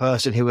the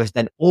person who was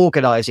then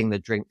organizing the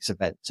drinks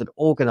events and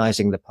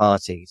organizing the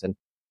parties, and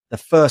the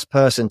first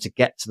person to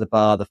get to the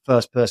bar, the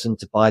first person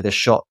to buy the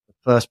shot, the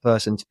first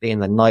person to be in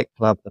the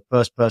nightclub, the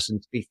first person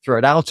to be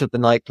thrown out of the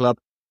nightclub,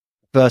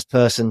 first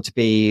person to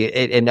be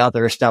in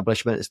other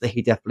establishments that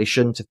he definitely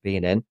shouldn't have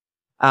been in.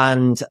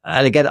 And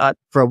again,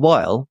 for a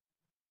while,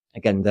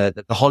 again,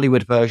 the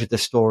Hollywood version of the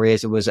story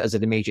is it was as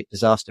an immediate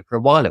disaster. For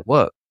a while it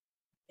worked.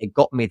 It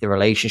got me the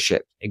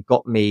relationship. It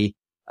got me,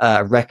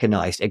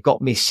 recognized. It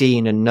got me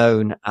seen and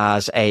known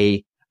as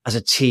a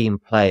team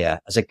player,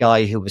 as a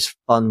guy who was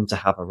fun to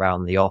have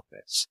around the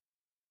office.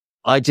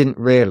 I didn't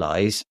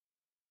realize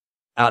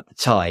at the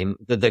time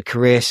that the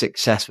career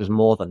success was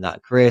more than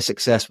that. Career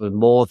success was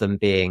more than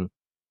being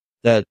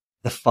the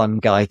fun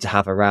guy to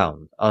have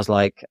around. I was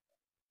like,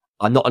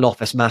 I'm not an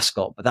office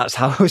mascot, but that's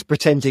how I was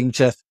pretending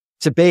to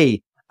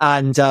be.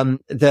 And,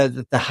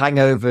 the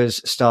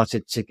hangovers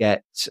started to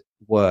get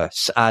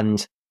worse.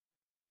 And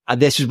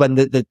this is when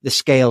the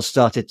scale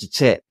started to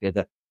tip.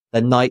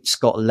 The nights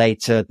got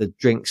later, the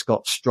drinks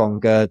got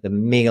stronger, the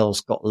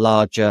meals got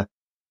larger,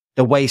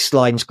 the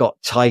waistlines got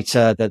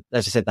tighter.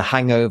 As I said, the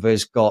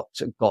hangovers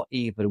got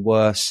even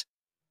worse.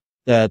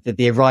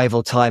 The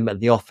arrival time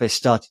at the office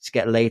started to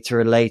get later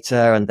and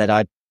later. And then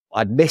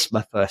I'd missed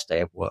my first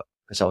day of work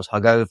because I was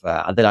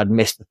hungover, and then I'd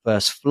missed the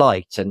first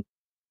flight, and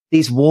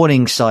these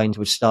warning signs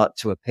would start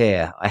to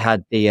appear. I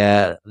had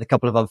the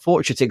couple of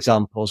unfortunate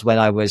examples when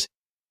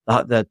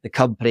the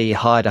company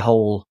hired a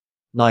whole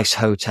nice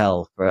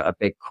hotel for a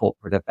big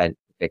corporate event,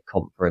 a big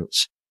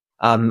conference.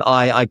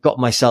 I got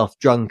myself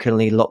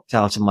drunkenly locked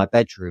out of my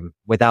bedroom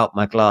without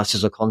my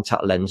glasses or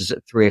contact lenses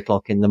at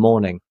 3:00 in the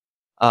morning.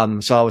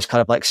 So I was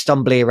kind of like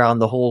stumbling around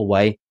the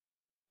hallway,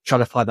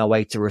 trying to find my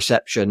way to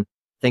reception,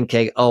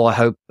 thinking, oh, I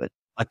hope that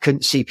I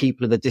couldn't see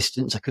people in the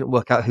distance. I couldn't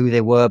work out who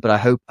they were, but I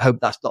hope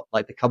that's not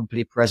like the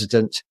company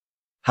president.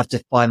 Have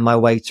to find my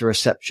way to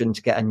reception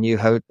to get a new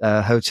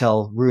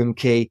hotel room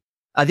key.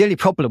 The only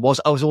problem was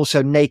I was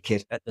also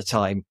naked at the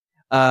time,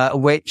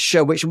 which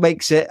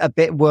makes it a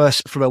bit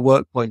worse from a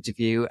work point of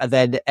view. And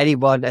then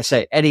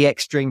any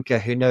ex-drinker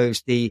who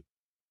knows the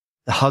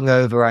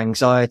hungover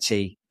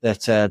anxiety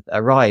that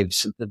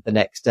arrives the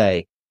next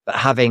day, but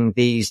having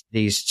these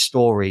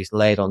stories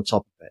laid on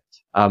top of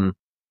it.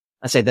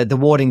 I say that the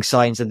warning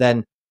signs, and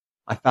then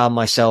I found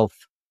myself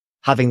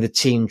having the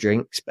team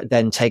drinks, but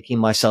then taking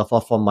myself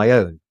off on my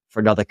own for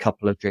another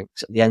couple of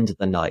drinks at the end of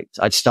the night.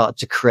 I'd start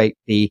to create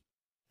the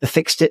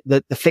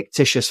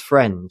fictitious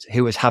friend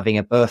who was having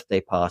a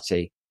birthday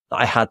party that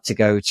I had to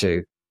go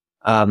to.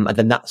 And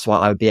then that's why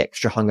I would be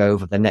extra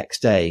hungover the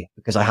next day,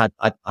 because I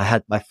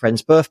had my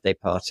friend's birthday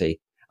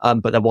party.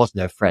 But there was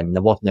no friend.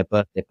 There was no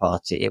birthday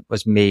party. It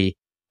was me,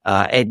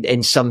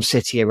 in some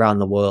city around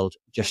the world,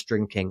 just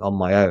drinking on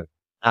my own.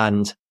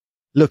 And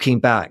looking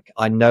back,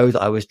 I know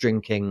that I was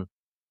drinking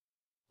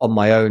on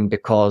my own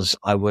because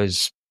I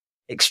was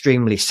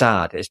extremely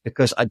sad. It's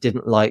because I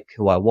didn't like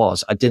who I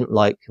was. I didn't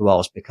like who I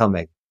was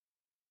becoming.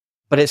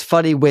 But it's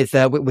funny with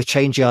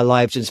changing our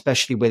lives, and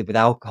especially with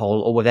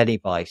alcohol or with any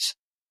vice,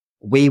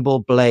 we will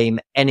blame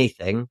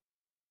anything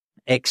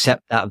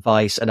except that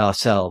vice and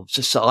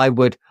ourselves. So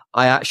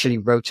I actually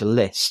wrote a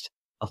list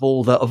of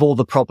all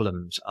the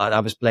problems. I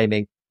was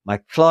blaming my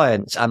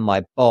clients and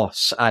my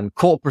boss and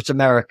corporate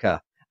America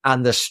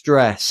and the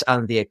stress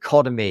and the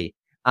economy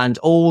and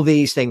all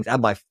these things,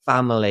 and my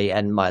family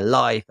and my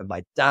life and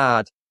my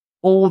dad,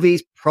 all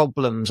these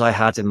problems I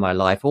had in my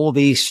life, all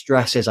these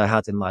stresses I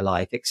had in my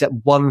life, except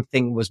one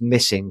thing was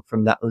missing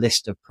from that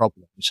list of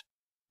problems.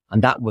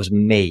 And that was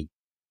me.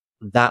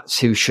 That's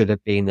who should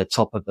have been the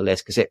top of the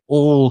list, because it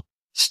all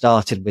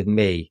started with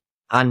me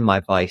and my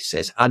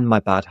vices and my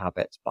bad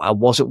habits. But I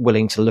wasn't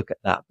willing to look at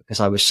that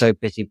because I was so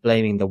busy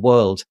blaming the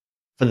world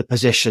for the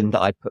position that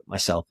I'd put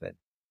myself in.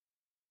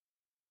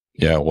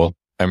 Yeah. Well,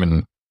 I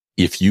mean,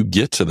 if you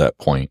get to that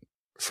point,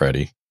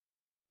 Freddie,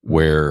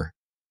 where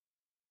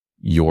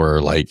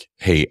you're like,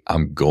 hey,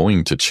 I'm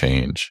going to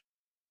change.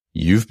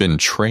 You've been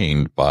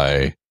trained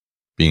by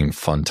being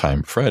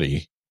Funtime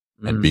Freddie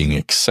and being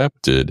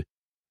accepted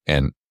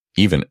and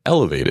even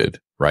elevated,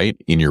 right?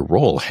 In your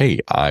role. Hey,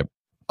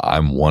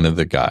 I'm one of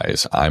the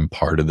guys. I'm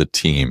part of the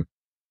team.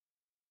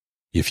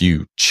 If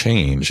you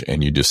change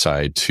and you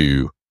decide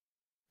to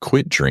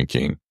quit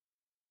drinking,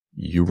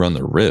 you run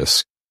the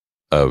risk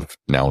of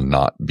now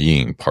not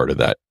being part of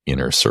that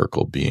inner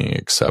circle, being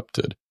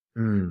accepted.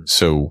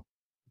 So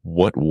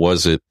what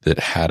was it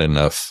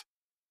that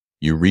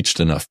you reached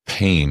enough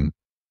pain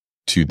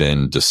to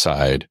then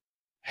decide,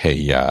 hey,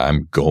 yeah,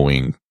 I'm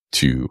going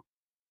to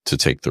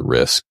take the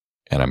risk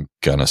and I'm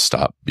gonna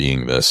stop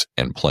being this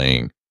and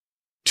playing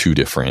two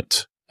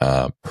different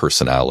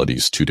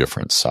personalities, two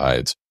different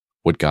sides?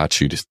 What got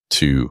you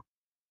to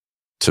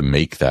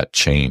make that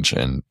change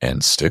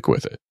and stick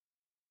with it?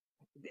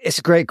 It's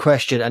a great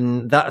question.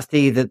 And that's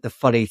the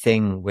funny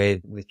thing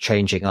with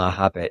changing our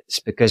habits,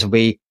 because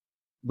we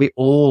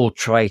all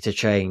try to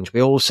change.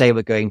 We all say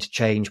we're going to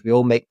change. We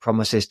all make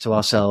promises to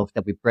ourselves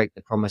that we break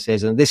the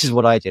promises. And this is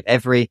what I did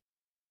every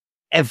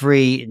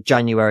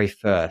January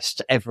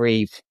 1st,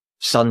 every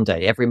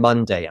Sunday, every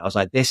Monday. I was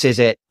like, this is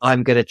it.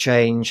 I'm going to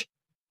change.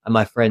 And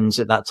my friends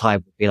at that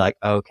time would be like,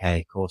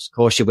 okay, of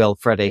course you will,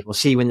 Freddie. We'll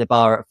see you in the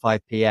bar at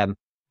 5 p.m.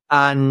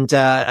 And,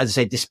 as I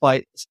say,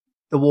 despite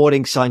the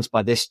warning signs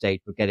by this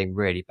stage were getting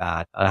really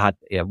bad. I had,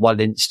 one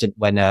instant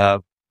when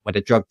a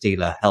drug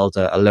dealer held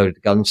a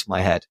loaded gun to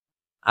my head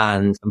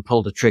and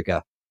pulled a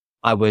trigger.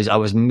 I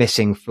was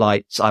missing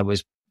flights. I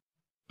was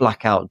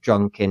blackout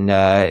drunk in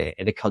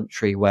a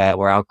country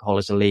where alcohol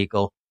is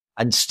illegal.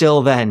 And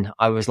still then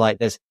I was like,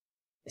 it's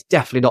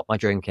definitely not my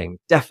drinking.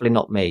 Definitely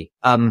not me.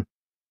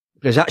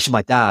 It was actually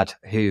my dad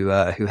who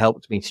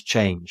helped me to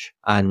change.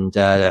 And,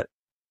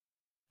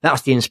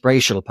 that's the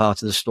inspirational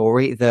part of the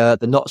story. The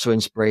not so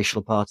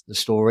inspirational part of the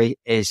story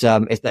is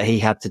that he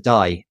had to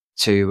die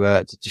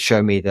to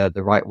show me the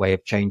right way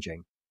of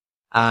changing.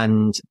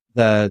 And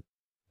the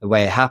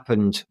way it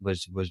happened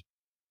was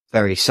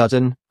very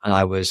sudden. And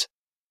I was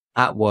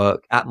at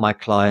work, at my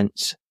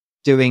clients,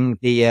 doing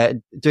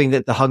the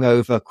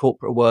hungover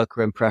corporate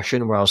worker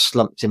impression where I was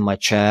slumped in my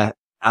chair,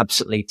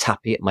 absolutely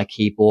tappy at my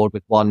keyboard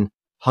with one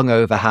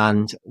hungover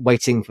hand,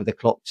 waiting for the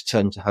clock to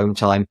turn to home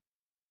time.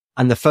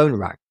 And the phone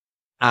rang.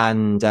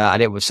 And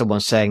it was someone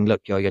saying,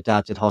 look, your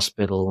dad's in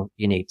hospital.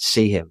 You need to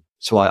see him.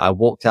 So I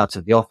walked out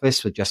of the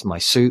office with just my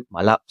suit,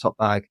 my laptop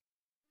bag,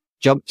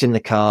 jumped in the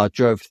car,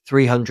 drove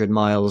 300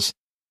 miles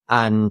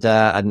and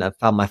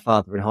found my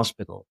father in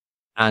hospital.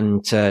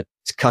 And to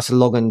cut a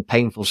long and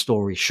painful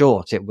story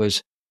short, it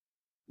was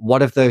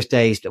one of those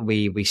days that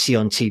we see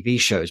on TV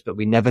shows, but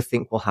we never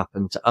think will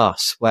happen to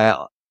us, where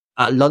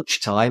at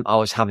lunchtime, I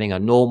was having a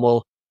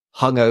normal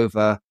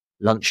hungover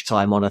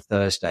lunchtime on a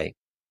Thursday.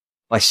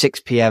 By 6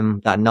 p.m.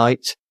 that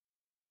night,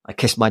 I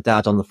kissed my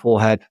dad on the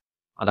forehead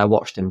and I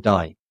watched him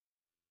die.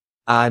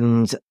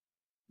 And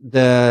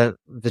the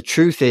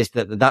truth is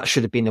that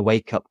should have been a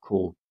wake up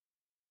call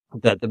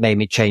that made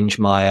me change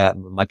my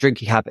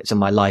drinking habits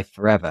and my life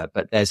forever.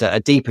 But there's a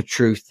deeper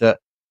truth that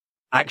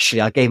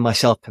actually I gave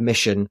myself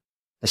permission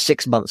for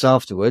 6 months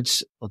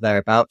afterwards or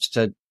thereabouts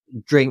to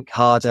drink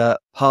harder,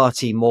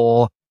 party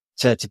more,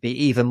 to be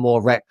even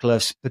more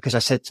reckless, because I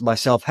said to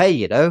myself,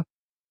 hey,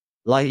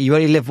 like you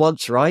only live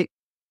once, right?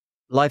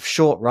 Life's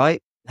short,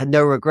 right? Had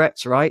no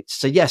regrets, right?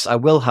 So yes, I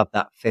will have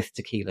that 5th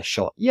tequila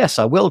shot. Yes,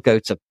 I will go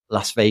to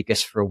Las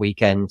Vegas for a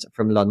weekend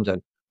from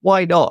London.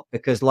 Why not?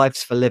 Because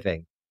life's for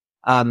living.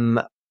 And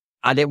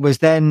it was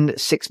then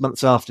 6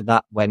 months after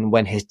that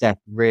when his death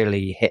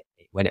really hit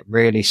me, when it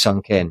really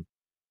sunk in,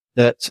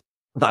 that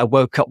I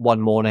woke up one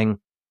morning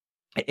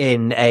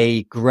in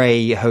a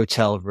grey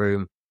hotel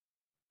room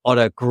on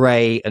a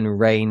grey and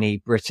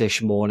rainy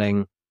British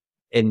morning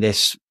in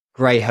this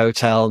grey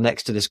hotel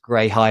next to this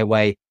grey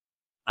highway.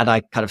 And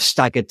I kind of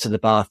staggered to the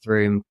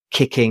bathroom,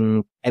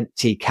 kicking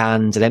empty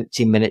cans and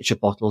empty miniature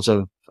bottles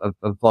of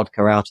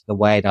vodka out of the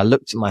way. And I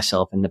looked at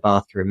myself in the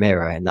bathroom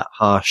mirror, in that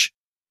harsh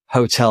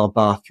hotel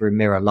bathroom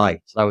mirror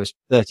light. I was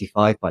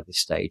 35 by this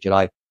stage.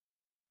 And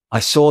I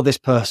saw this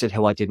person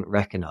who I didn't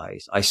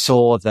recognize. I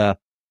saw the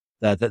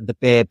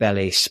beer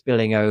belly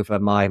spilling over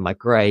my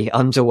grey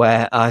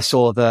underwear. I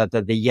saw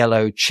the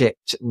yellow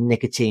chipped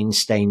nicotine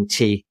stained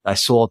teeth. I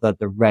saw the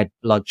red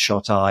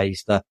bloodshot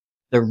eyes, the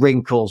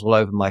wrinkles all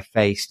over my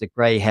face, the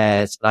grey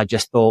hairs. And I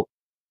just thought,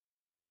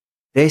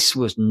 this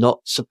was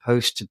not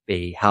supposed to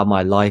be how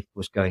my life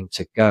was going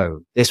to go.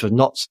 This is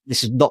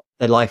not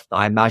the life that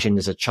I imagined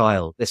as a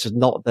child. This is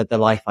not the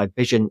life I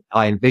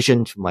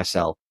envisioned for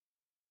myself.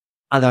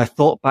 And I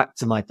thought back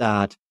to my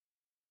dad,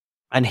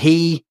 and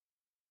the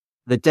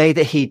day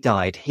that he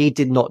died, he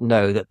did not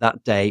know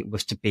that day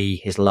was to be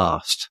his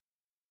last.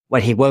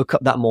 When he woke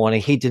up that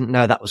morning, he didn't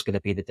know that was going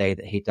to be the day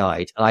that he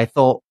died. And I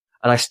thought,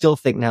 and I still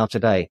think now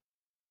today,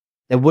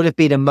 there would have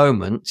been a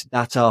moment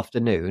that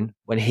afternoon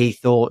when he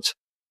thought,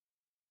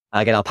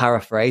 again, I'll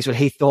paraphrase, when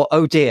he thought,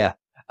 oh dear,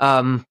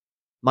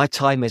 my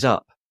time is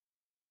up.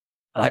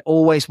 And I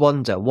always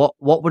wonder what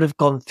would have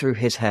gone through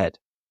his head.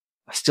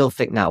 I still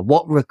think now,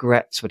 what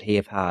regrets would he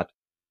have had?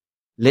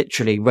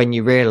 Literally, when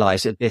you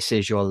realize that this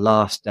is your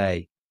last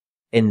day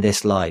in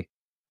this life,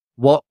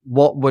 what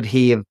would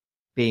he have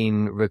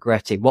been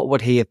regretting? What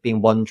would he have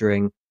been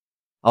wondering?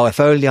 Oh, if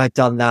only I'd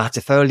done that.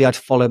 If only I'd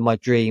followed my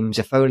dreams.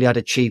 If only I'd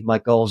achieved my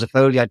goals. If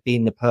only I'd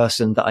been the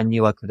person that I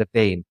knew I could have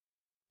been.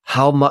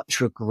 How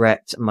much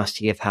regret must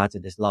he have had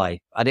in his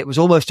life? And it was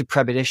almost a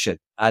premonition.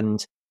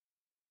 And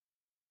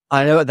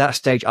I know at that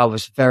stage I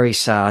was very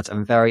sad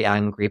and very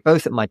angry,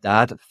 both at my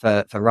dad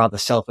for rather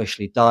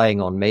selfishly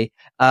dying on me,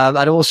 and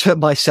also at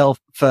myself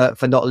for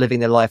not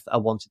living the life that I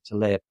wanted to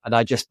live. And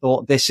I just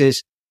thought this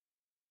is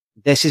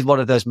one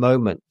of those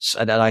moments.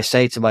 And I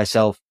say to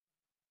myself,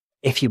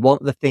 if you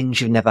want the things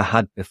you've never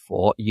had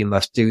before, you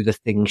must do the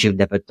things you've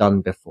never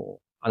done before.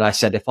 And I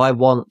said, if I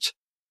want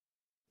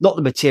not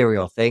the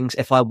material things,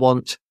 if I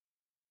want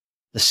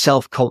the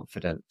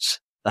self-confidence,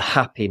 the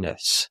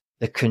happiness,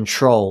 the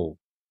control,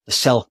 the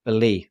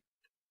self-belief,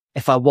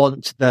 if I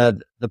want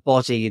the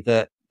body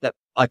that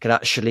I can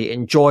actually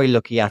enjoy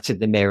looking at in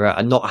the mirror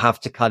and not have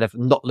to kind of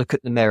not look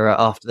at the mirror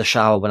after the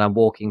shower when I'm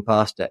walking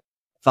past it.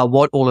 If I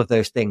want all of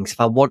those things, if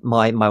I want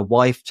my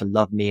wife to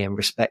love me and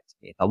respect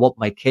me, if I want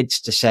my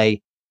kids to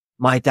say,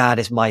 my dad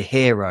is my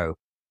hero,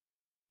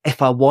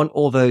 if I want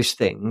all those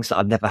things that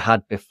I've never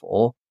had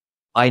before,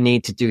 I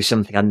need to do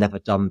something I've never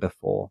done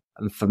before.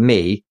 And for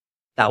me,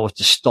 that was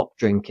to stop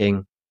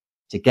drinking,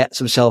 to get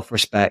some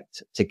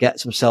self-respect, to get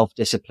some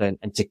self-discipline,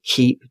 and to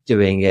keep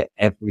doing it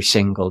every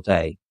single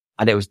day.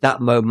 And it was that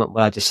moment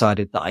when I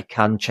decided that I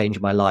can change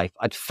my life.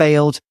 I'd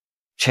failed,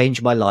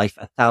 changed my life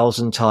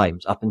 1,000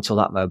 times up until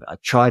that moment. I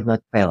tried and I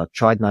failed. I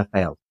tried and I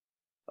failed.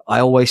 But I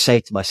always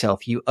say to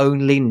myself, you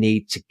only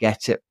need to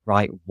get it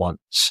right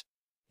once.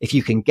 If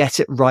you can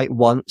get it right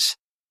once,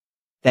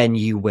 then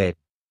you win.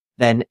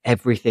 Then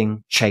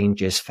everything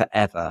changes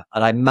forever.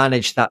 And I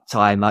managed that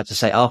time, I had to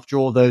say, after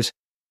all those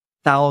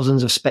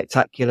thousands of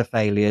spectacular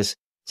failures,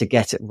 to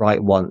get it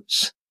right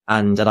once.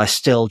 And I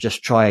still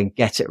just try and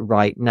get it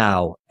right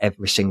now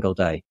every single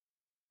day.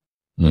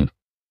 Hmm.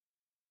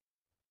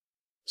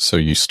 So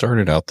you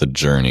started out the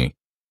journey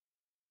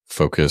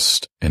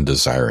focused and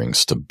desiring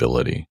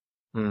stability.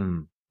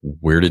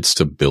 Where did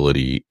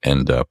stability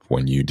end up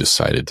when you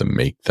decided to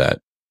make that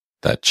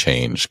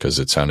change? Because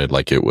it sounded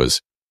like it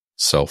was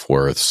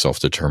self-worth,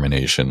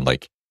 self-determination,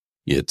 like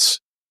it's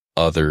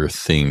other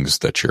things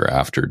that you're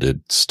after.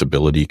 Did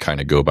stability kind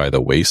of go by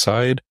the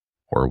wayside,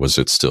 or was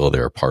it still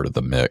there, part of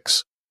the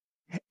mix?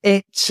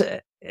 It's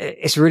a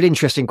really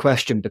interesting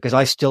question because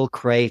I still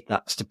crave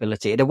that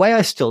stability. In a way,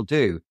 I still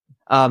do.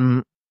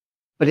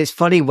 But it's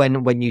funny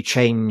when you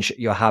change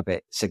your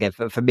habits. Again,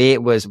 for me,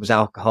 it was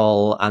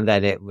alcohol, and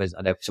then it was,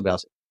 I know for somebody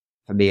else,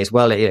 for me as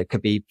well, it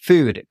could be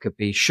food, it could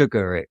be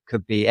sugar, it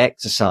could be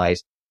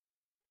exercise.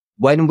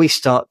 When we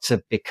start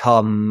to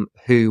become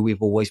who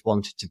we've always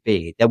wanted to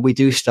be, then we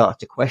do start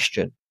to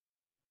question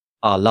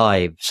our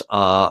lives,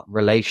 our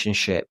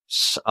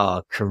relationships,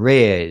 our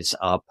careers,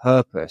 our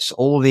purpose,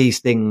 all these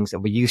things that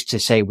we used to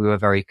say we were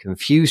very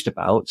confused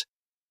about.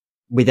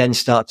 We then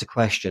start to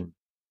question.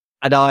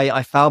 And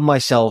I found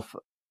myself,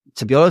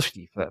 to be honest with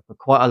you, for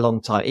quite a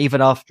long time,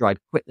 even after I'd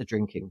quit the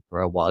drinking for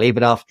a while,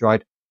 even after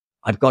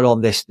I'd got on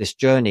this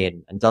journey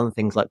and done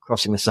things like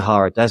crossing the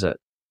Sahara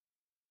Desert,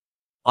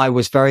 I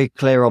was very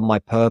clear on my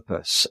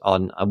purpose,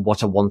 on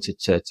what I wanted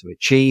to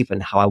achieve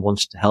and how I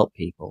wanted to help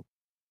people.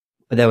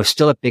 But there was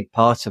still a big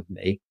part of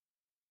me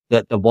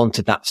that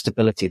wanted that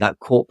stability, that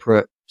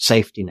corporate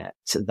safety net,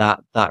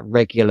 that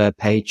regular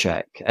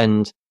paycheck.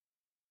 And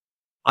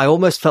I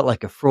almost felt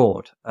like a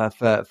fraud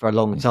for a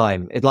long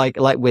time. It like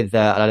with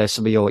I know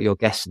some of your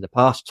guests in the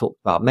past talked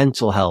about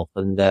mental health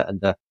and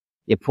the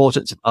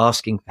importance of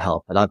asking for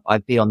help, and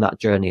I've been on that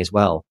journey as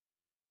well.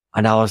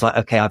 And I was like,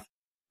 okay,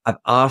 I've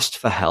asked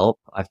for help,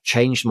 I've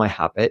changed my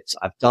habits,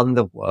 I've done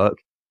the work,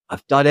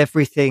 I've done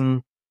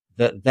everything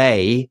that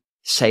they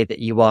say that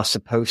you are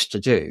supposed to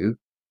do.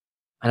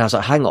 And I was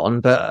like, hang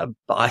on, but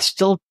I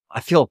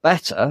feel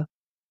better,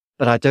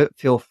 but I don't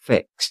feel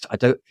fixed. I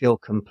don't feel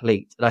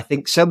complete. And I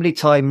think so many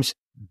times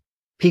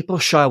people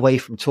shy away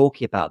from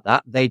talking about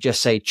that. They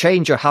just say,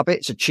 change your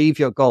habits, achieve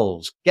your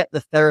goals, get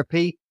the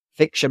therapy,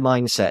 fix your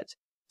mindset,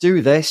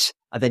 do this,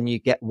 and then you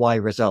get Y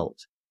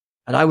result.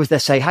 And I was there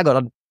saying, hang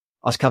on,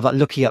 I was kind of like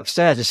looking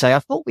upstairs to say, I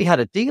thought we had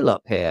a deal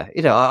up here.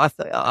 You know,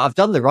 I've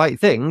done the right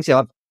things. You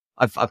know,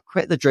 I've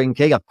quit the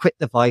drinking. I've quit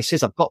the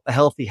vices. I've got the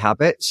healthy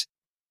habits,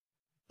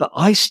 but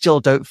I still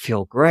don't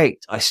feel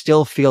great. I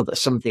still feel that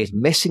something is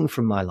missing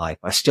from my life.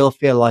 I still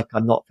feel like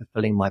I'm not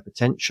fulfilling my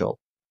potential.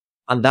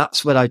 And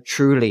that's when I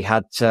truly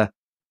had to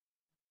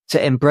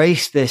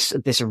embrace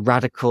this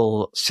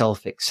radical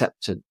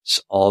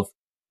self-acceptance of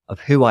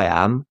who I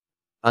am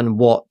and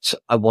what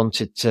I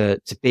wanted to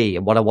be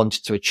and what I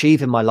wanted to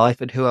achieve in my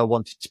life and who I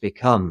wanted to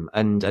become.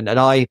 And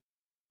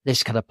this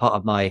is kind of part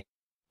of my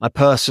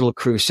personal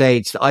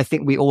crusades, that I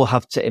think we all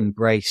have to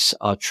embrace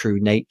our true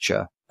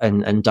nature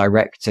and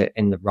direct it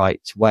in the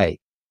right way.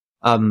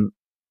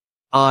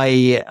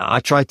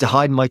 I tried to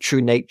hide my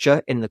true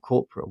nature in the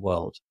corporate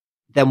world.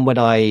 Then when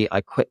I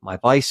quit my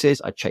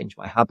vices, I changed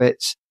my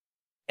habits.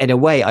 In a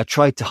way, I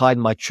tried to hide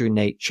my true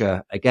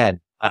nature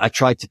again. I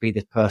tried to be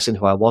the person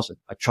who I wasn't.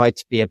 I tried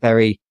to be a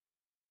very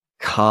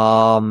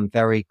calm,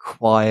 very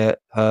quiet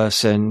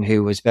person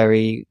who was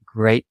very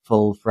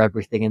grateful for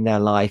everything in their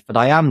life. And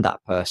I am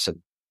that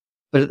person.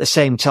 But at the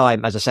same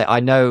time, as I say, I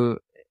know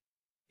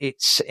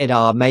it's in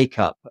our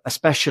makeup,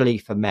 especially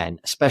for men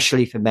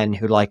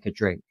who like a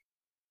drink.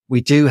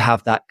 We do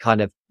have that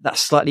kind of, that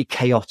slightly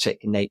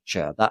chaotic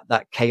nature,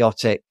 that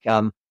chaotic,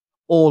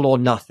 all or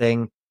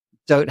nothing,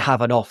 don't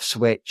have an off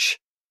switch.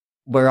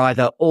 We're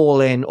either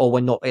all in or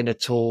we're not in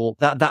at all.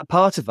 That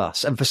part of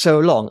us. And for so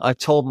long, I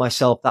told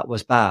myself that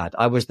was bad.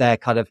 I was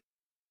trying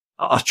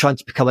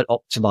to become an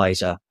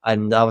optimizer,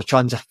 and I was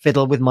trying to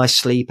fiddle with my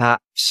sleep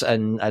apps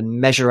and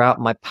measure out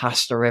my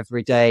pasta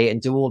every day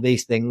and do all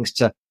these things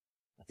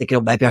thinking,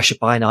 oh, maybe I should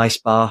buy an ice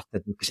bath,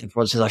 because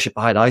everyone says I should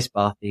buy an ice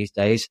bath these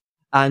days.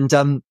 And,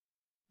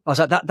 I was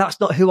like, that's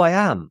not who I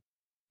am.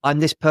 I'm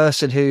this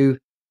person who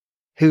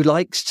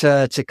likes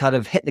to kind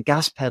of hit the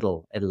gas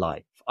pedal in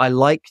life. I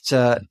like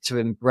to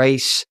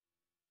embrace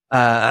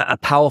a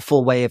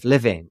powerful way of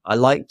living. I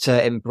like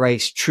to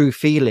embrace true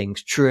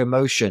feelings, true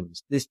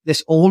emotions.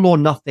 This all or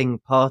nothing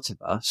part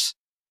of us,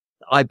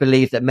 I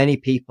believe that many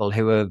people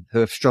who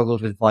have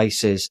struggled with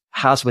vices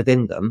has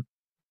within them.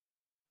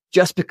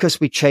 Just because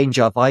we change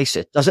our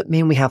vices doesn't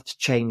mean we have to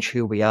change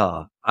who we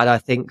are. And I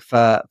think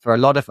for a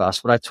lot of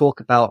us, when I talk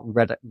about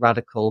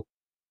radical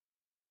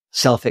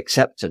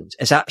self-acceptance,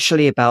 it's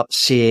actually about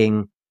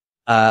seeing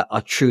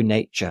our true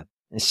nature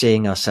and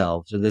seeing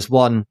ourselves. And there's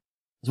one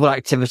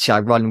activity I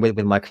run with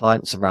my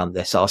clients around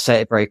this. I'll say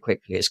it very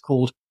quickly. It's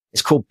called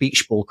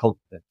beach ball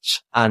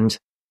confidence. And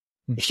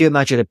if you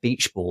imagine a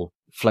beach ball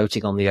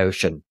floating on the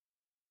ocean,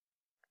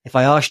 if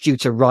I asked you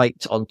to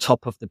write on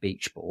top of the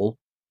beach ball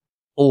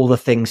all the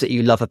things that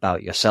you love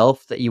about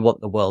yourself, that you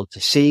want the world to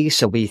see.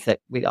 So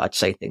I'd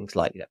say things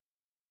like,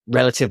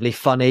 relatively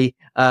funny,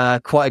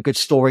 quite a good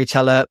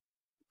storyteller,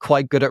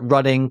 quite good at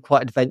running,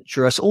 quite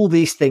adventurous, all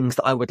these things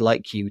that I would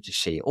like you to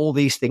see, all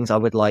these things I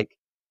would like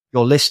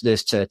your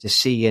listeners to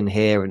see and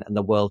hear and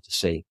the world to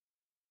see.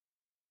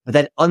 But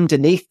then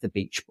underneath the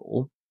beach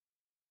ball,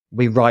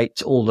 we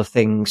write all the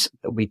things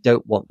that we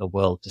don't want the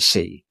world to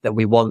see, that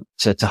we want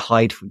to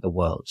hide from the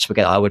world. So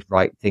again, I would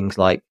write things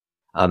like,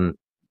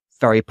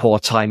 very poor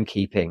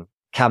timekeeping,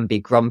 can be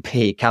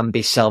grumpy, can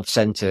be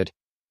self-centered,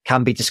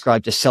 can be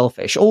described as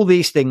selfish. All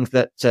these things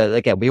that,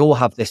 again, we all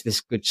have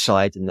this good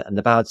side and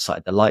the bad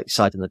side, the light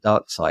side and the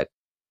dark side.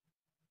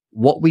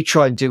 What we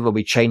try and do when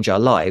we change our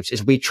lives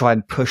is we try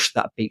and push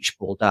that beach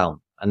ball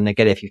down. And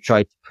again, if you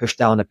try to push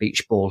down a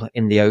beach ball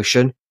in the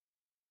ocean,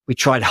 we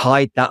try and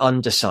hide that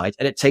underside.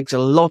 And it takes a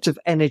lot of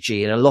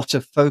energy and a lot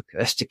of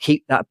focus to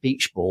keep that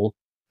beach ball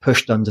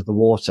pushed under the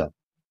water.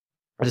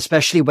 And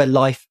especially when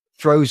life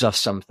throws us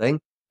something,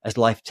 as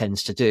life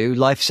tends to do,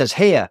 life says,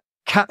 here,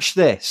 catch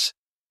this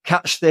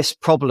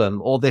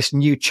problem or this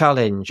new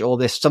challenge or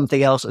this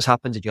something else that's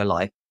happened in your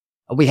life.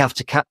 And we have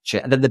to catch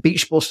it. And then the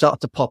beach balls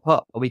start to pop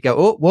up and we go,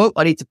 oh, whoa,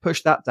 I need to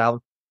push that down.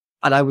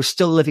 And I was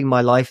still living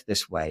my life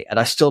this way. And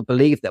I still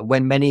believe that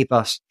when many of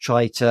us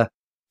try to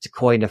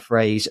coin a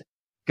phrase,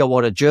 go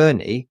on a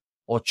journey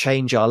or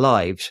change our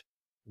lives,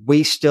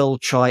 we still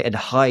try and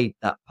hide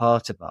that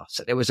part of us.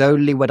 And it was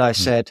only when I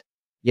said,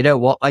 you know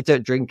what? I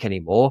don't drink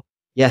anymore.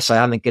 Yes, I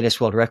am a Guinness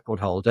World Record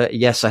holder.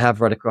 Yes, I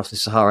have run across the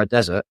Sahara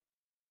Desert.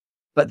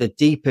 But the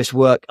deepest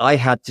work I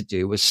had to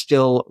do was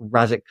still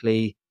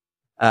radically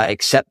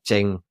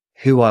accepting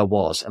who I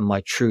was and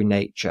my true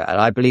nature. And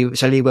I believe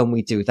it's only when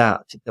we do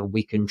that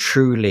we can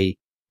truly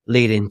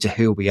lead into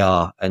who we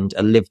are and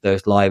live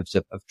those lives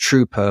of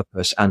true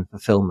purpose and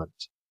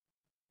fulfillment.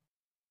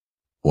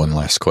 One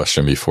last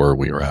question before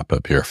we wrap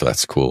up here, if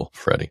that's cool,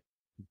 Freddie.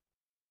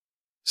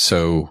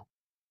 So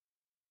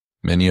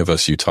many of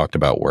us, you talked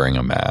about wearing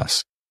a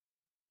mask.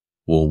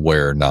 We'll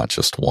wear not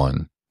just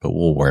one, but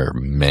we'll wear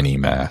many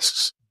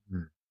masks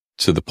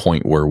to the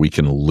point where we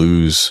can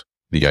lose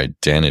the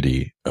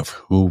identity of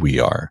who we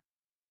are.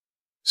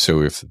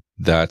 So if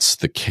that's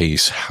the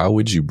case, how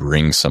would you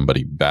bring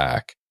somebody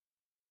back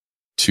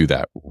to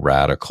that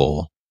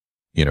radical,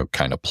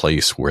 kind of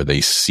place where they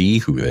see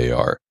who they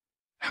are?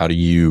 How do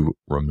you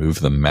remove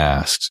the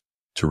masks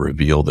to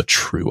reveal the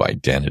true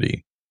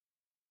identity?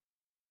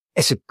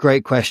 It's a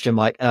great question,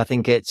 Mike. And I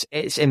think it's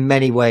in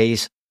many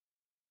ways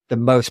the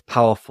most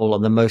powerful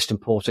and the most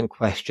important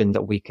question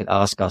that we can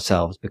ask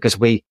ourselves, because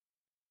we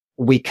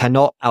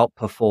cannot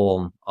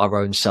outperform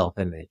our own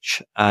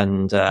self-image.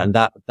 And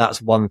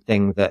that's one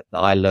thing that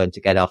I learned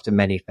again after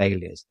many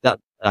failures. That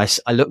I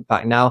look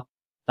back now,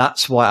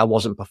 that's why I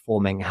wasn't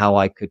performing how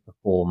I could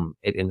perform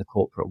it in the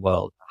corporate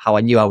world, how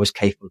I knew I was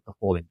capable of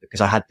performing, because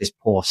I had this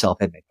poor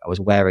self-image. I was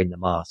wearing the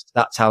mask.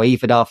 That's how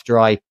even after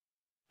I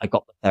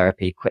got the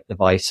therapy, quit the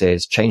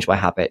vices, changed my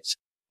habits,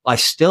 I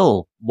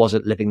still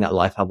wasn't living that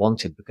life I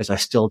wanted because I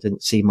still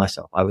didn't see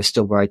myself. I was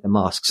still wearing the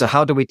mask. So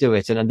how do we do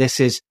it? And this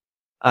is,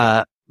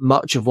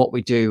 much of what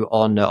we do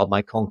on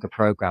my Conquer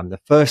program. The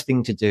first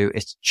thing to do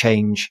is to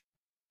change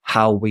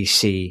how we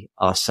see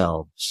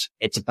ourselves.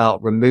 It's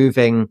about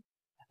removing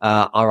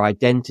our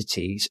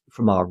identities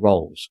from our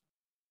roles.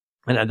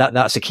 And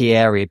that's a key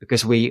area,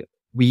 because we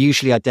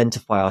usually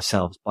identify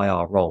ourselves by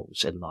our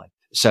roles in life.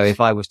 So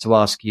if I was to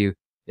ask you,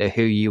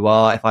 who you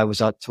are, if I was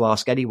to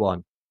ask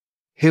anyone,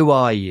 who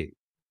are you?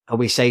 And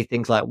we say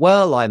things like,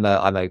 well, I'm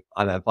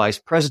a vice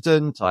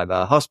president, I'm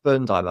a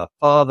husband, I'm a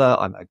father,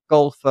 I'm a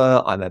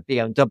golfer, I'm a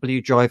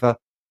BMW driver.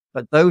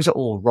 But those are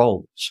all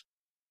roles.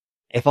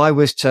 If I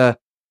was to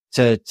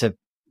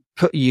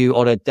put you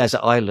on a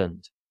desert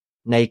island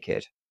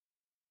naked,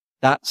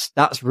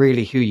 that's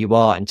really who you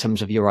are in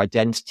terms of your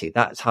identity.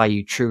 That's how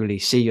you truly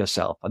see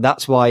yourself. And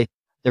that's why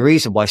the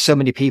reason why so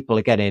many people,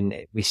 again,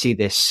 we see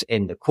this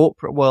in the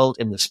corporate world,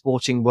 in the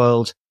sporting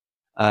world,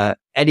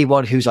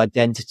 anyone whose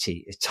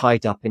identity is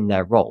tied up in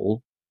their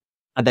role.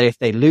 And then if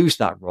they lose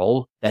that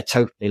role, they're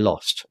totally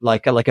lost.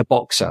 Like a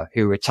boxer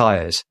who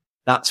retires.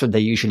 That's when they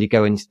usually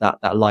go into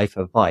that life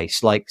of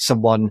vice. Like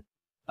someone,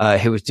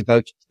 who was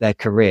devoted to their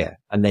career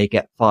and they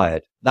get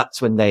fired.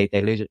 That's when they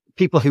lose it.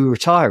 People who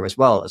retire as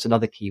well is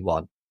another key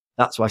one.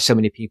 That's why so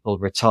many people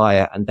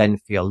retire and then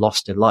feel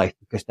lost in life,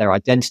 because their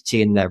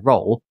identity and their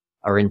role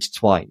are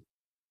intertwined.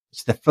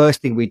 So the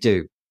first thing we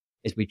do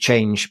is we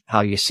change how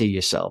you see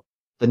yourself.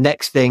 The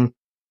next thing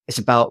is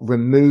about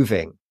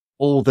removing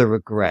all the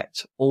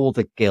regret, all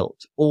the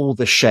guilt, all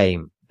the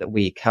shame that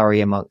we carry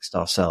amongst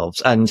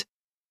ourselves. And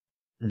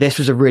this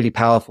was a really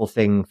powerful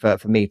thing for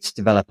me to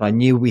develop. I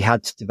knew we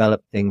had to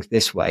develop things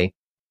this way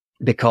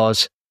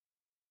because,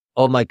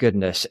 oh my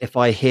goodness, if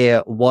I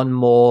hear one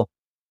more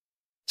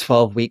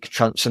 12-week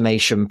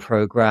transformation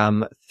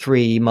program,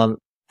 3-month,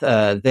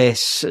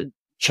 this,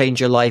 change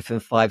your life in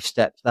 5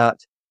 steps, that,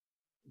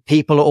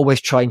 people are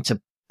always trying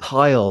to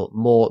pile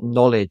more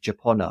knowledge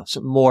upon us,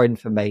 more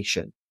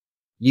information.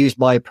 Use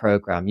my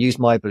program, use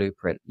my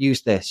blueprint,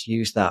 use this,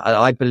 use that. And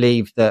I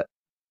believe that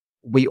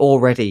we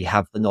already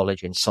have the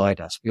knowledge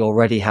inside us. We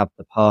already have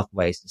the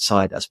pathways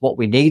inside us. What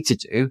we need to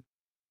do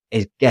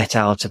is get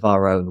out of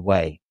our own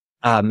way.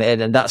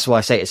 And that's why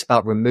I say it's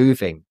about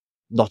removing,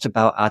 not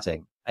about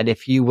adding. And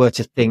if you were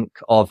to think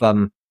of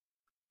a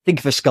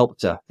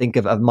sculptor, think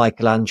of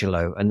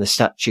Michelangelo and the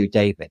statue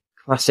David,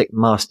 classic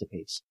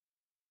masterpiece.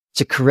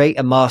 To create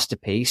a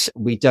masterpiece,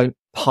 we don't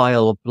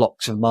pile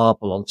blocks of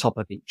marble on top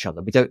of each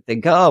other. We don't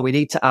think, we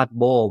need to add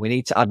more. We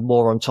need to add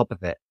more on top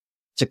of it.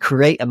 To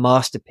create a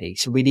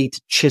masterpiece, we need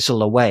to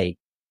chisel away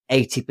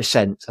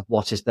 80% of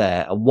what is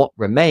there. And what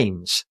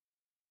remains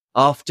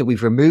after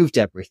we've removed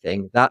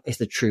everything, that is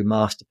the true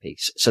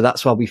masterpiece. So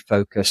that's why we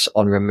focus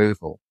on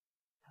removal.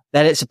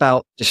 Then it's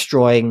about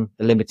destroying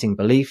the limiting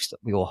beliefs that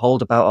we all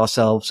hold about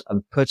ourselves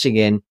and putting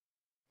in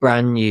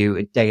brand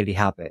new daily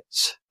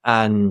habits.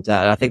 And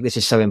I think this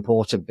is so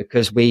important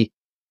because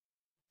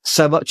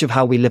so much of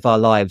how we live our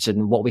lives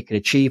and what we can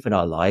achieve in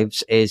our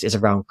lives is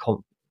around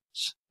confidence.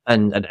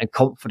 And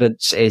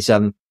confidence is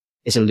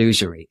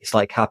illusory. It's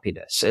like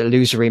happiness.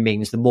 Illusory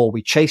means the more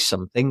we chase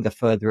something, the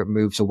further it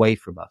moves away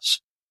from us.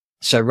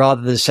 So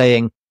rather than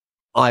saying,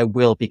 I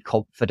will be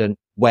confident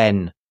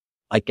when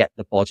I get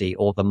the body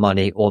or the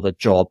money or the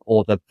job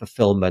or the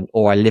fulfillment,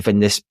 or I live in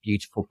this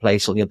beautiful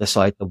place on the other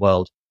side of the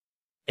world.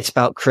 It's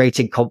about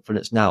creating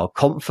confidence now.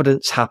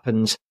 Confidence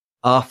happens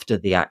after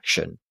the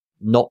action,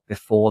 not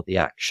before the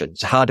action.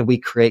 So how do we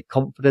create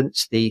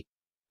confidence? The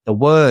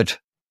word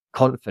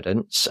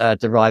confidence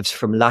derives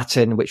from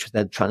Latin, which was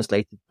then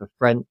translated for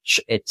French.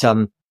 It's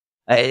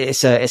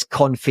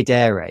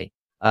confidere.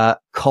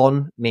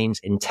 Con means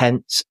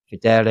intense,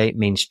 fidere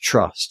means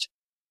trust.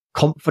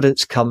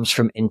 Confidence comes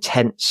from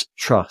intense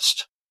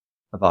trust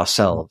of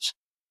ourselves.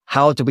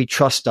 How do we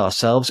trust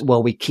ourselves?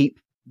 Well, we keep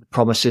the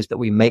promises that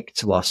we make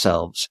to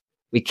ourselves.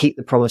 We keep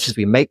the promises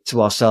we make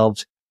to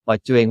ourselves by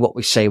doing what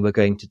we say we're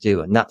going to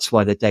do. And that's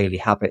why the daily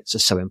habits are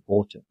so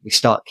important. We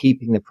start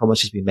keeping the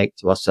promises we make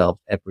to ourselves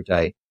every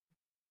day.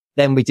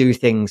 Then we do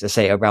things, I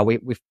say, around,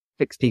 we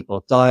fix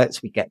people's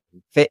diets, we get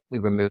them fit, we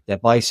remove their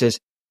vices.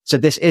 So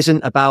this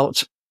isn't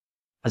about,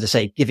 as I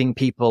say, giving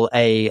people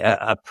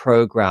a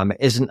program. It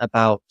isn't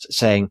about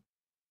saying,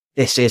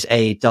 this is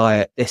a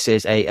diet, this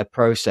is a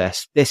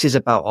process. This is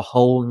about a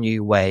whole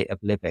new way of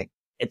living.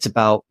 It's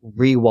about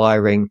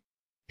rewiring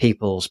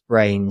people's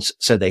brains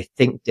so they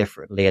think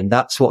differently. And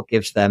that's what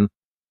gives them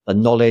the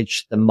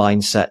knowledge, the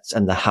mindsets,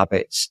 and the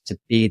habits to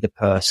be the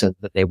person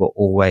that they were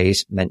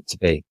always meant to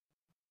be.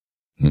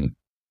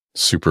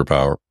 Super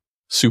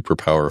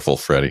powerful,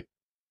 Freddie.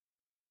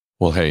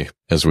 Well, hey,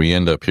 as we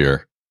end up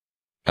here,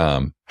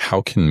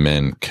 how can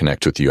men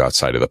connect with you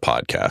outside of the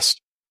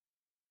podcast?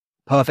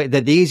 Perfect.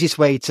 The easiest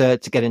way to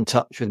get in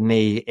touch with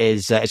me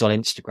is on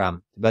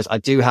Instagram. Because I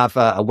do have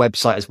a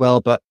website as well,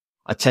 but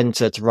I tend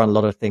to run a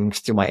lot of things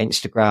through my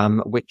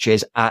Instagram, which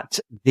is at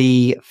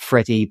the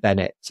Freddie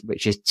Bennett,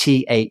 which is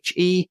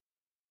THE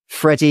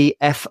Freddie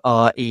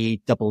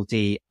FREDDIE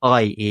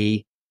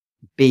BENNETT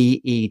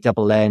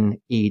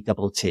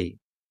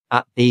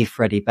at the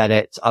Freddie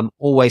Bennett. I'm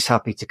always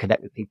happy to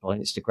connect with people on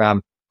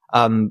Instagram.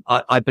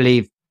 I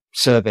believe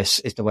service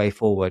is the way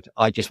forward.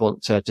 I just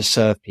want to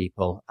serve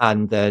people.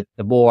 And the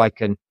more I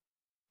can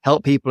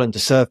help people and to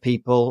serve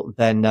people,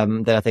 then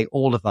I think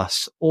all of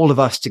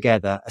us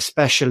together,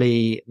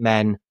 especially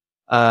men,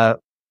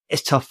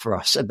 it's tough for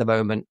us at the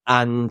moment.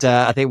 And,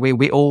 I think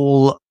we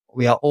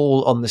are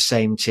all on the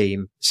same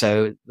team.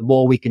 So the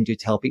more we can do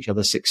to help each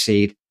other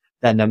succeed,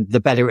 then, the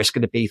better it's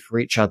going to be for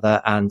each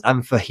other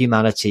and for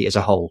humanity as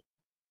a whole.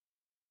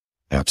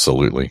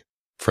 Absolutely.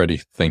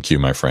 Freddie, thank you,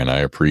 my friend. I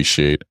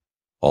appreciate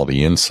all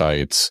the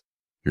insights,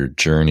 your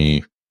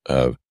journey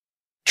of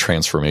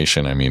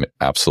transformation. I mean,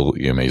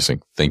 absolutely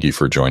amazing. Thank you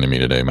for joining me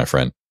today, my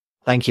friend.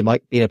 Thank you,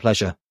 Mike. Been a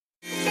pleasure.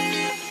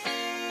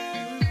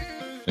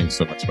 Thanks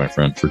so much, my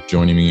friend, for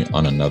joining me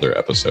on another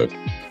episode.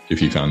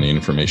 If you found the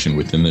information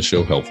within the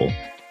show helpful,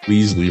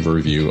 please leave a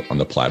review on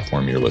the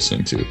platform you're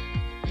listening to.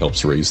 It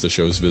helps raise the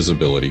show's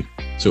visibility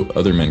so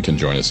other men can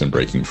join us in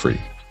breaking free.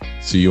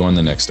 See you on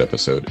the next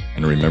episode,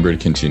 and remember to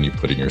continue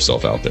putting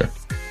yourself out there.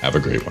 Have a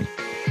great one.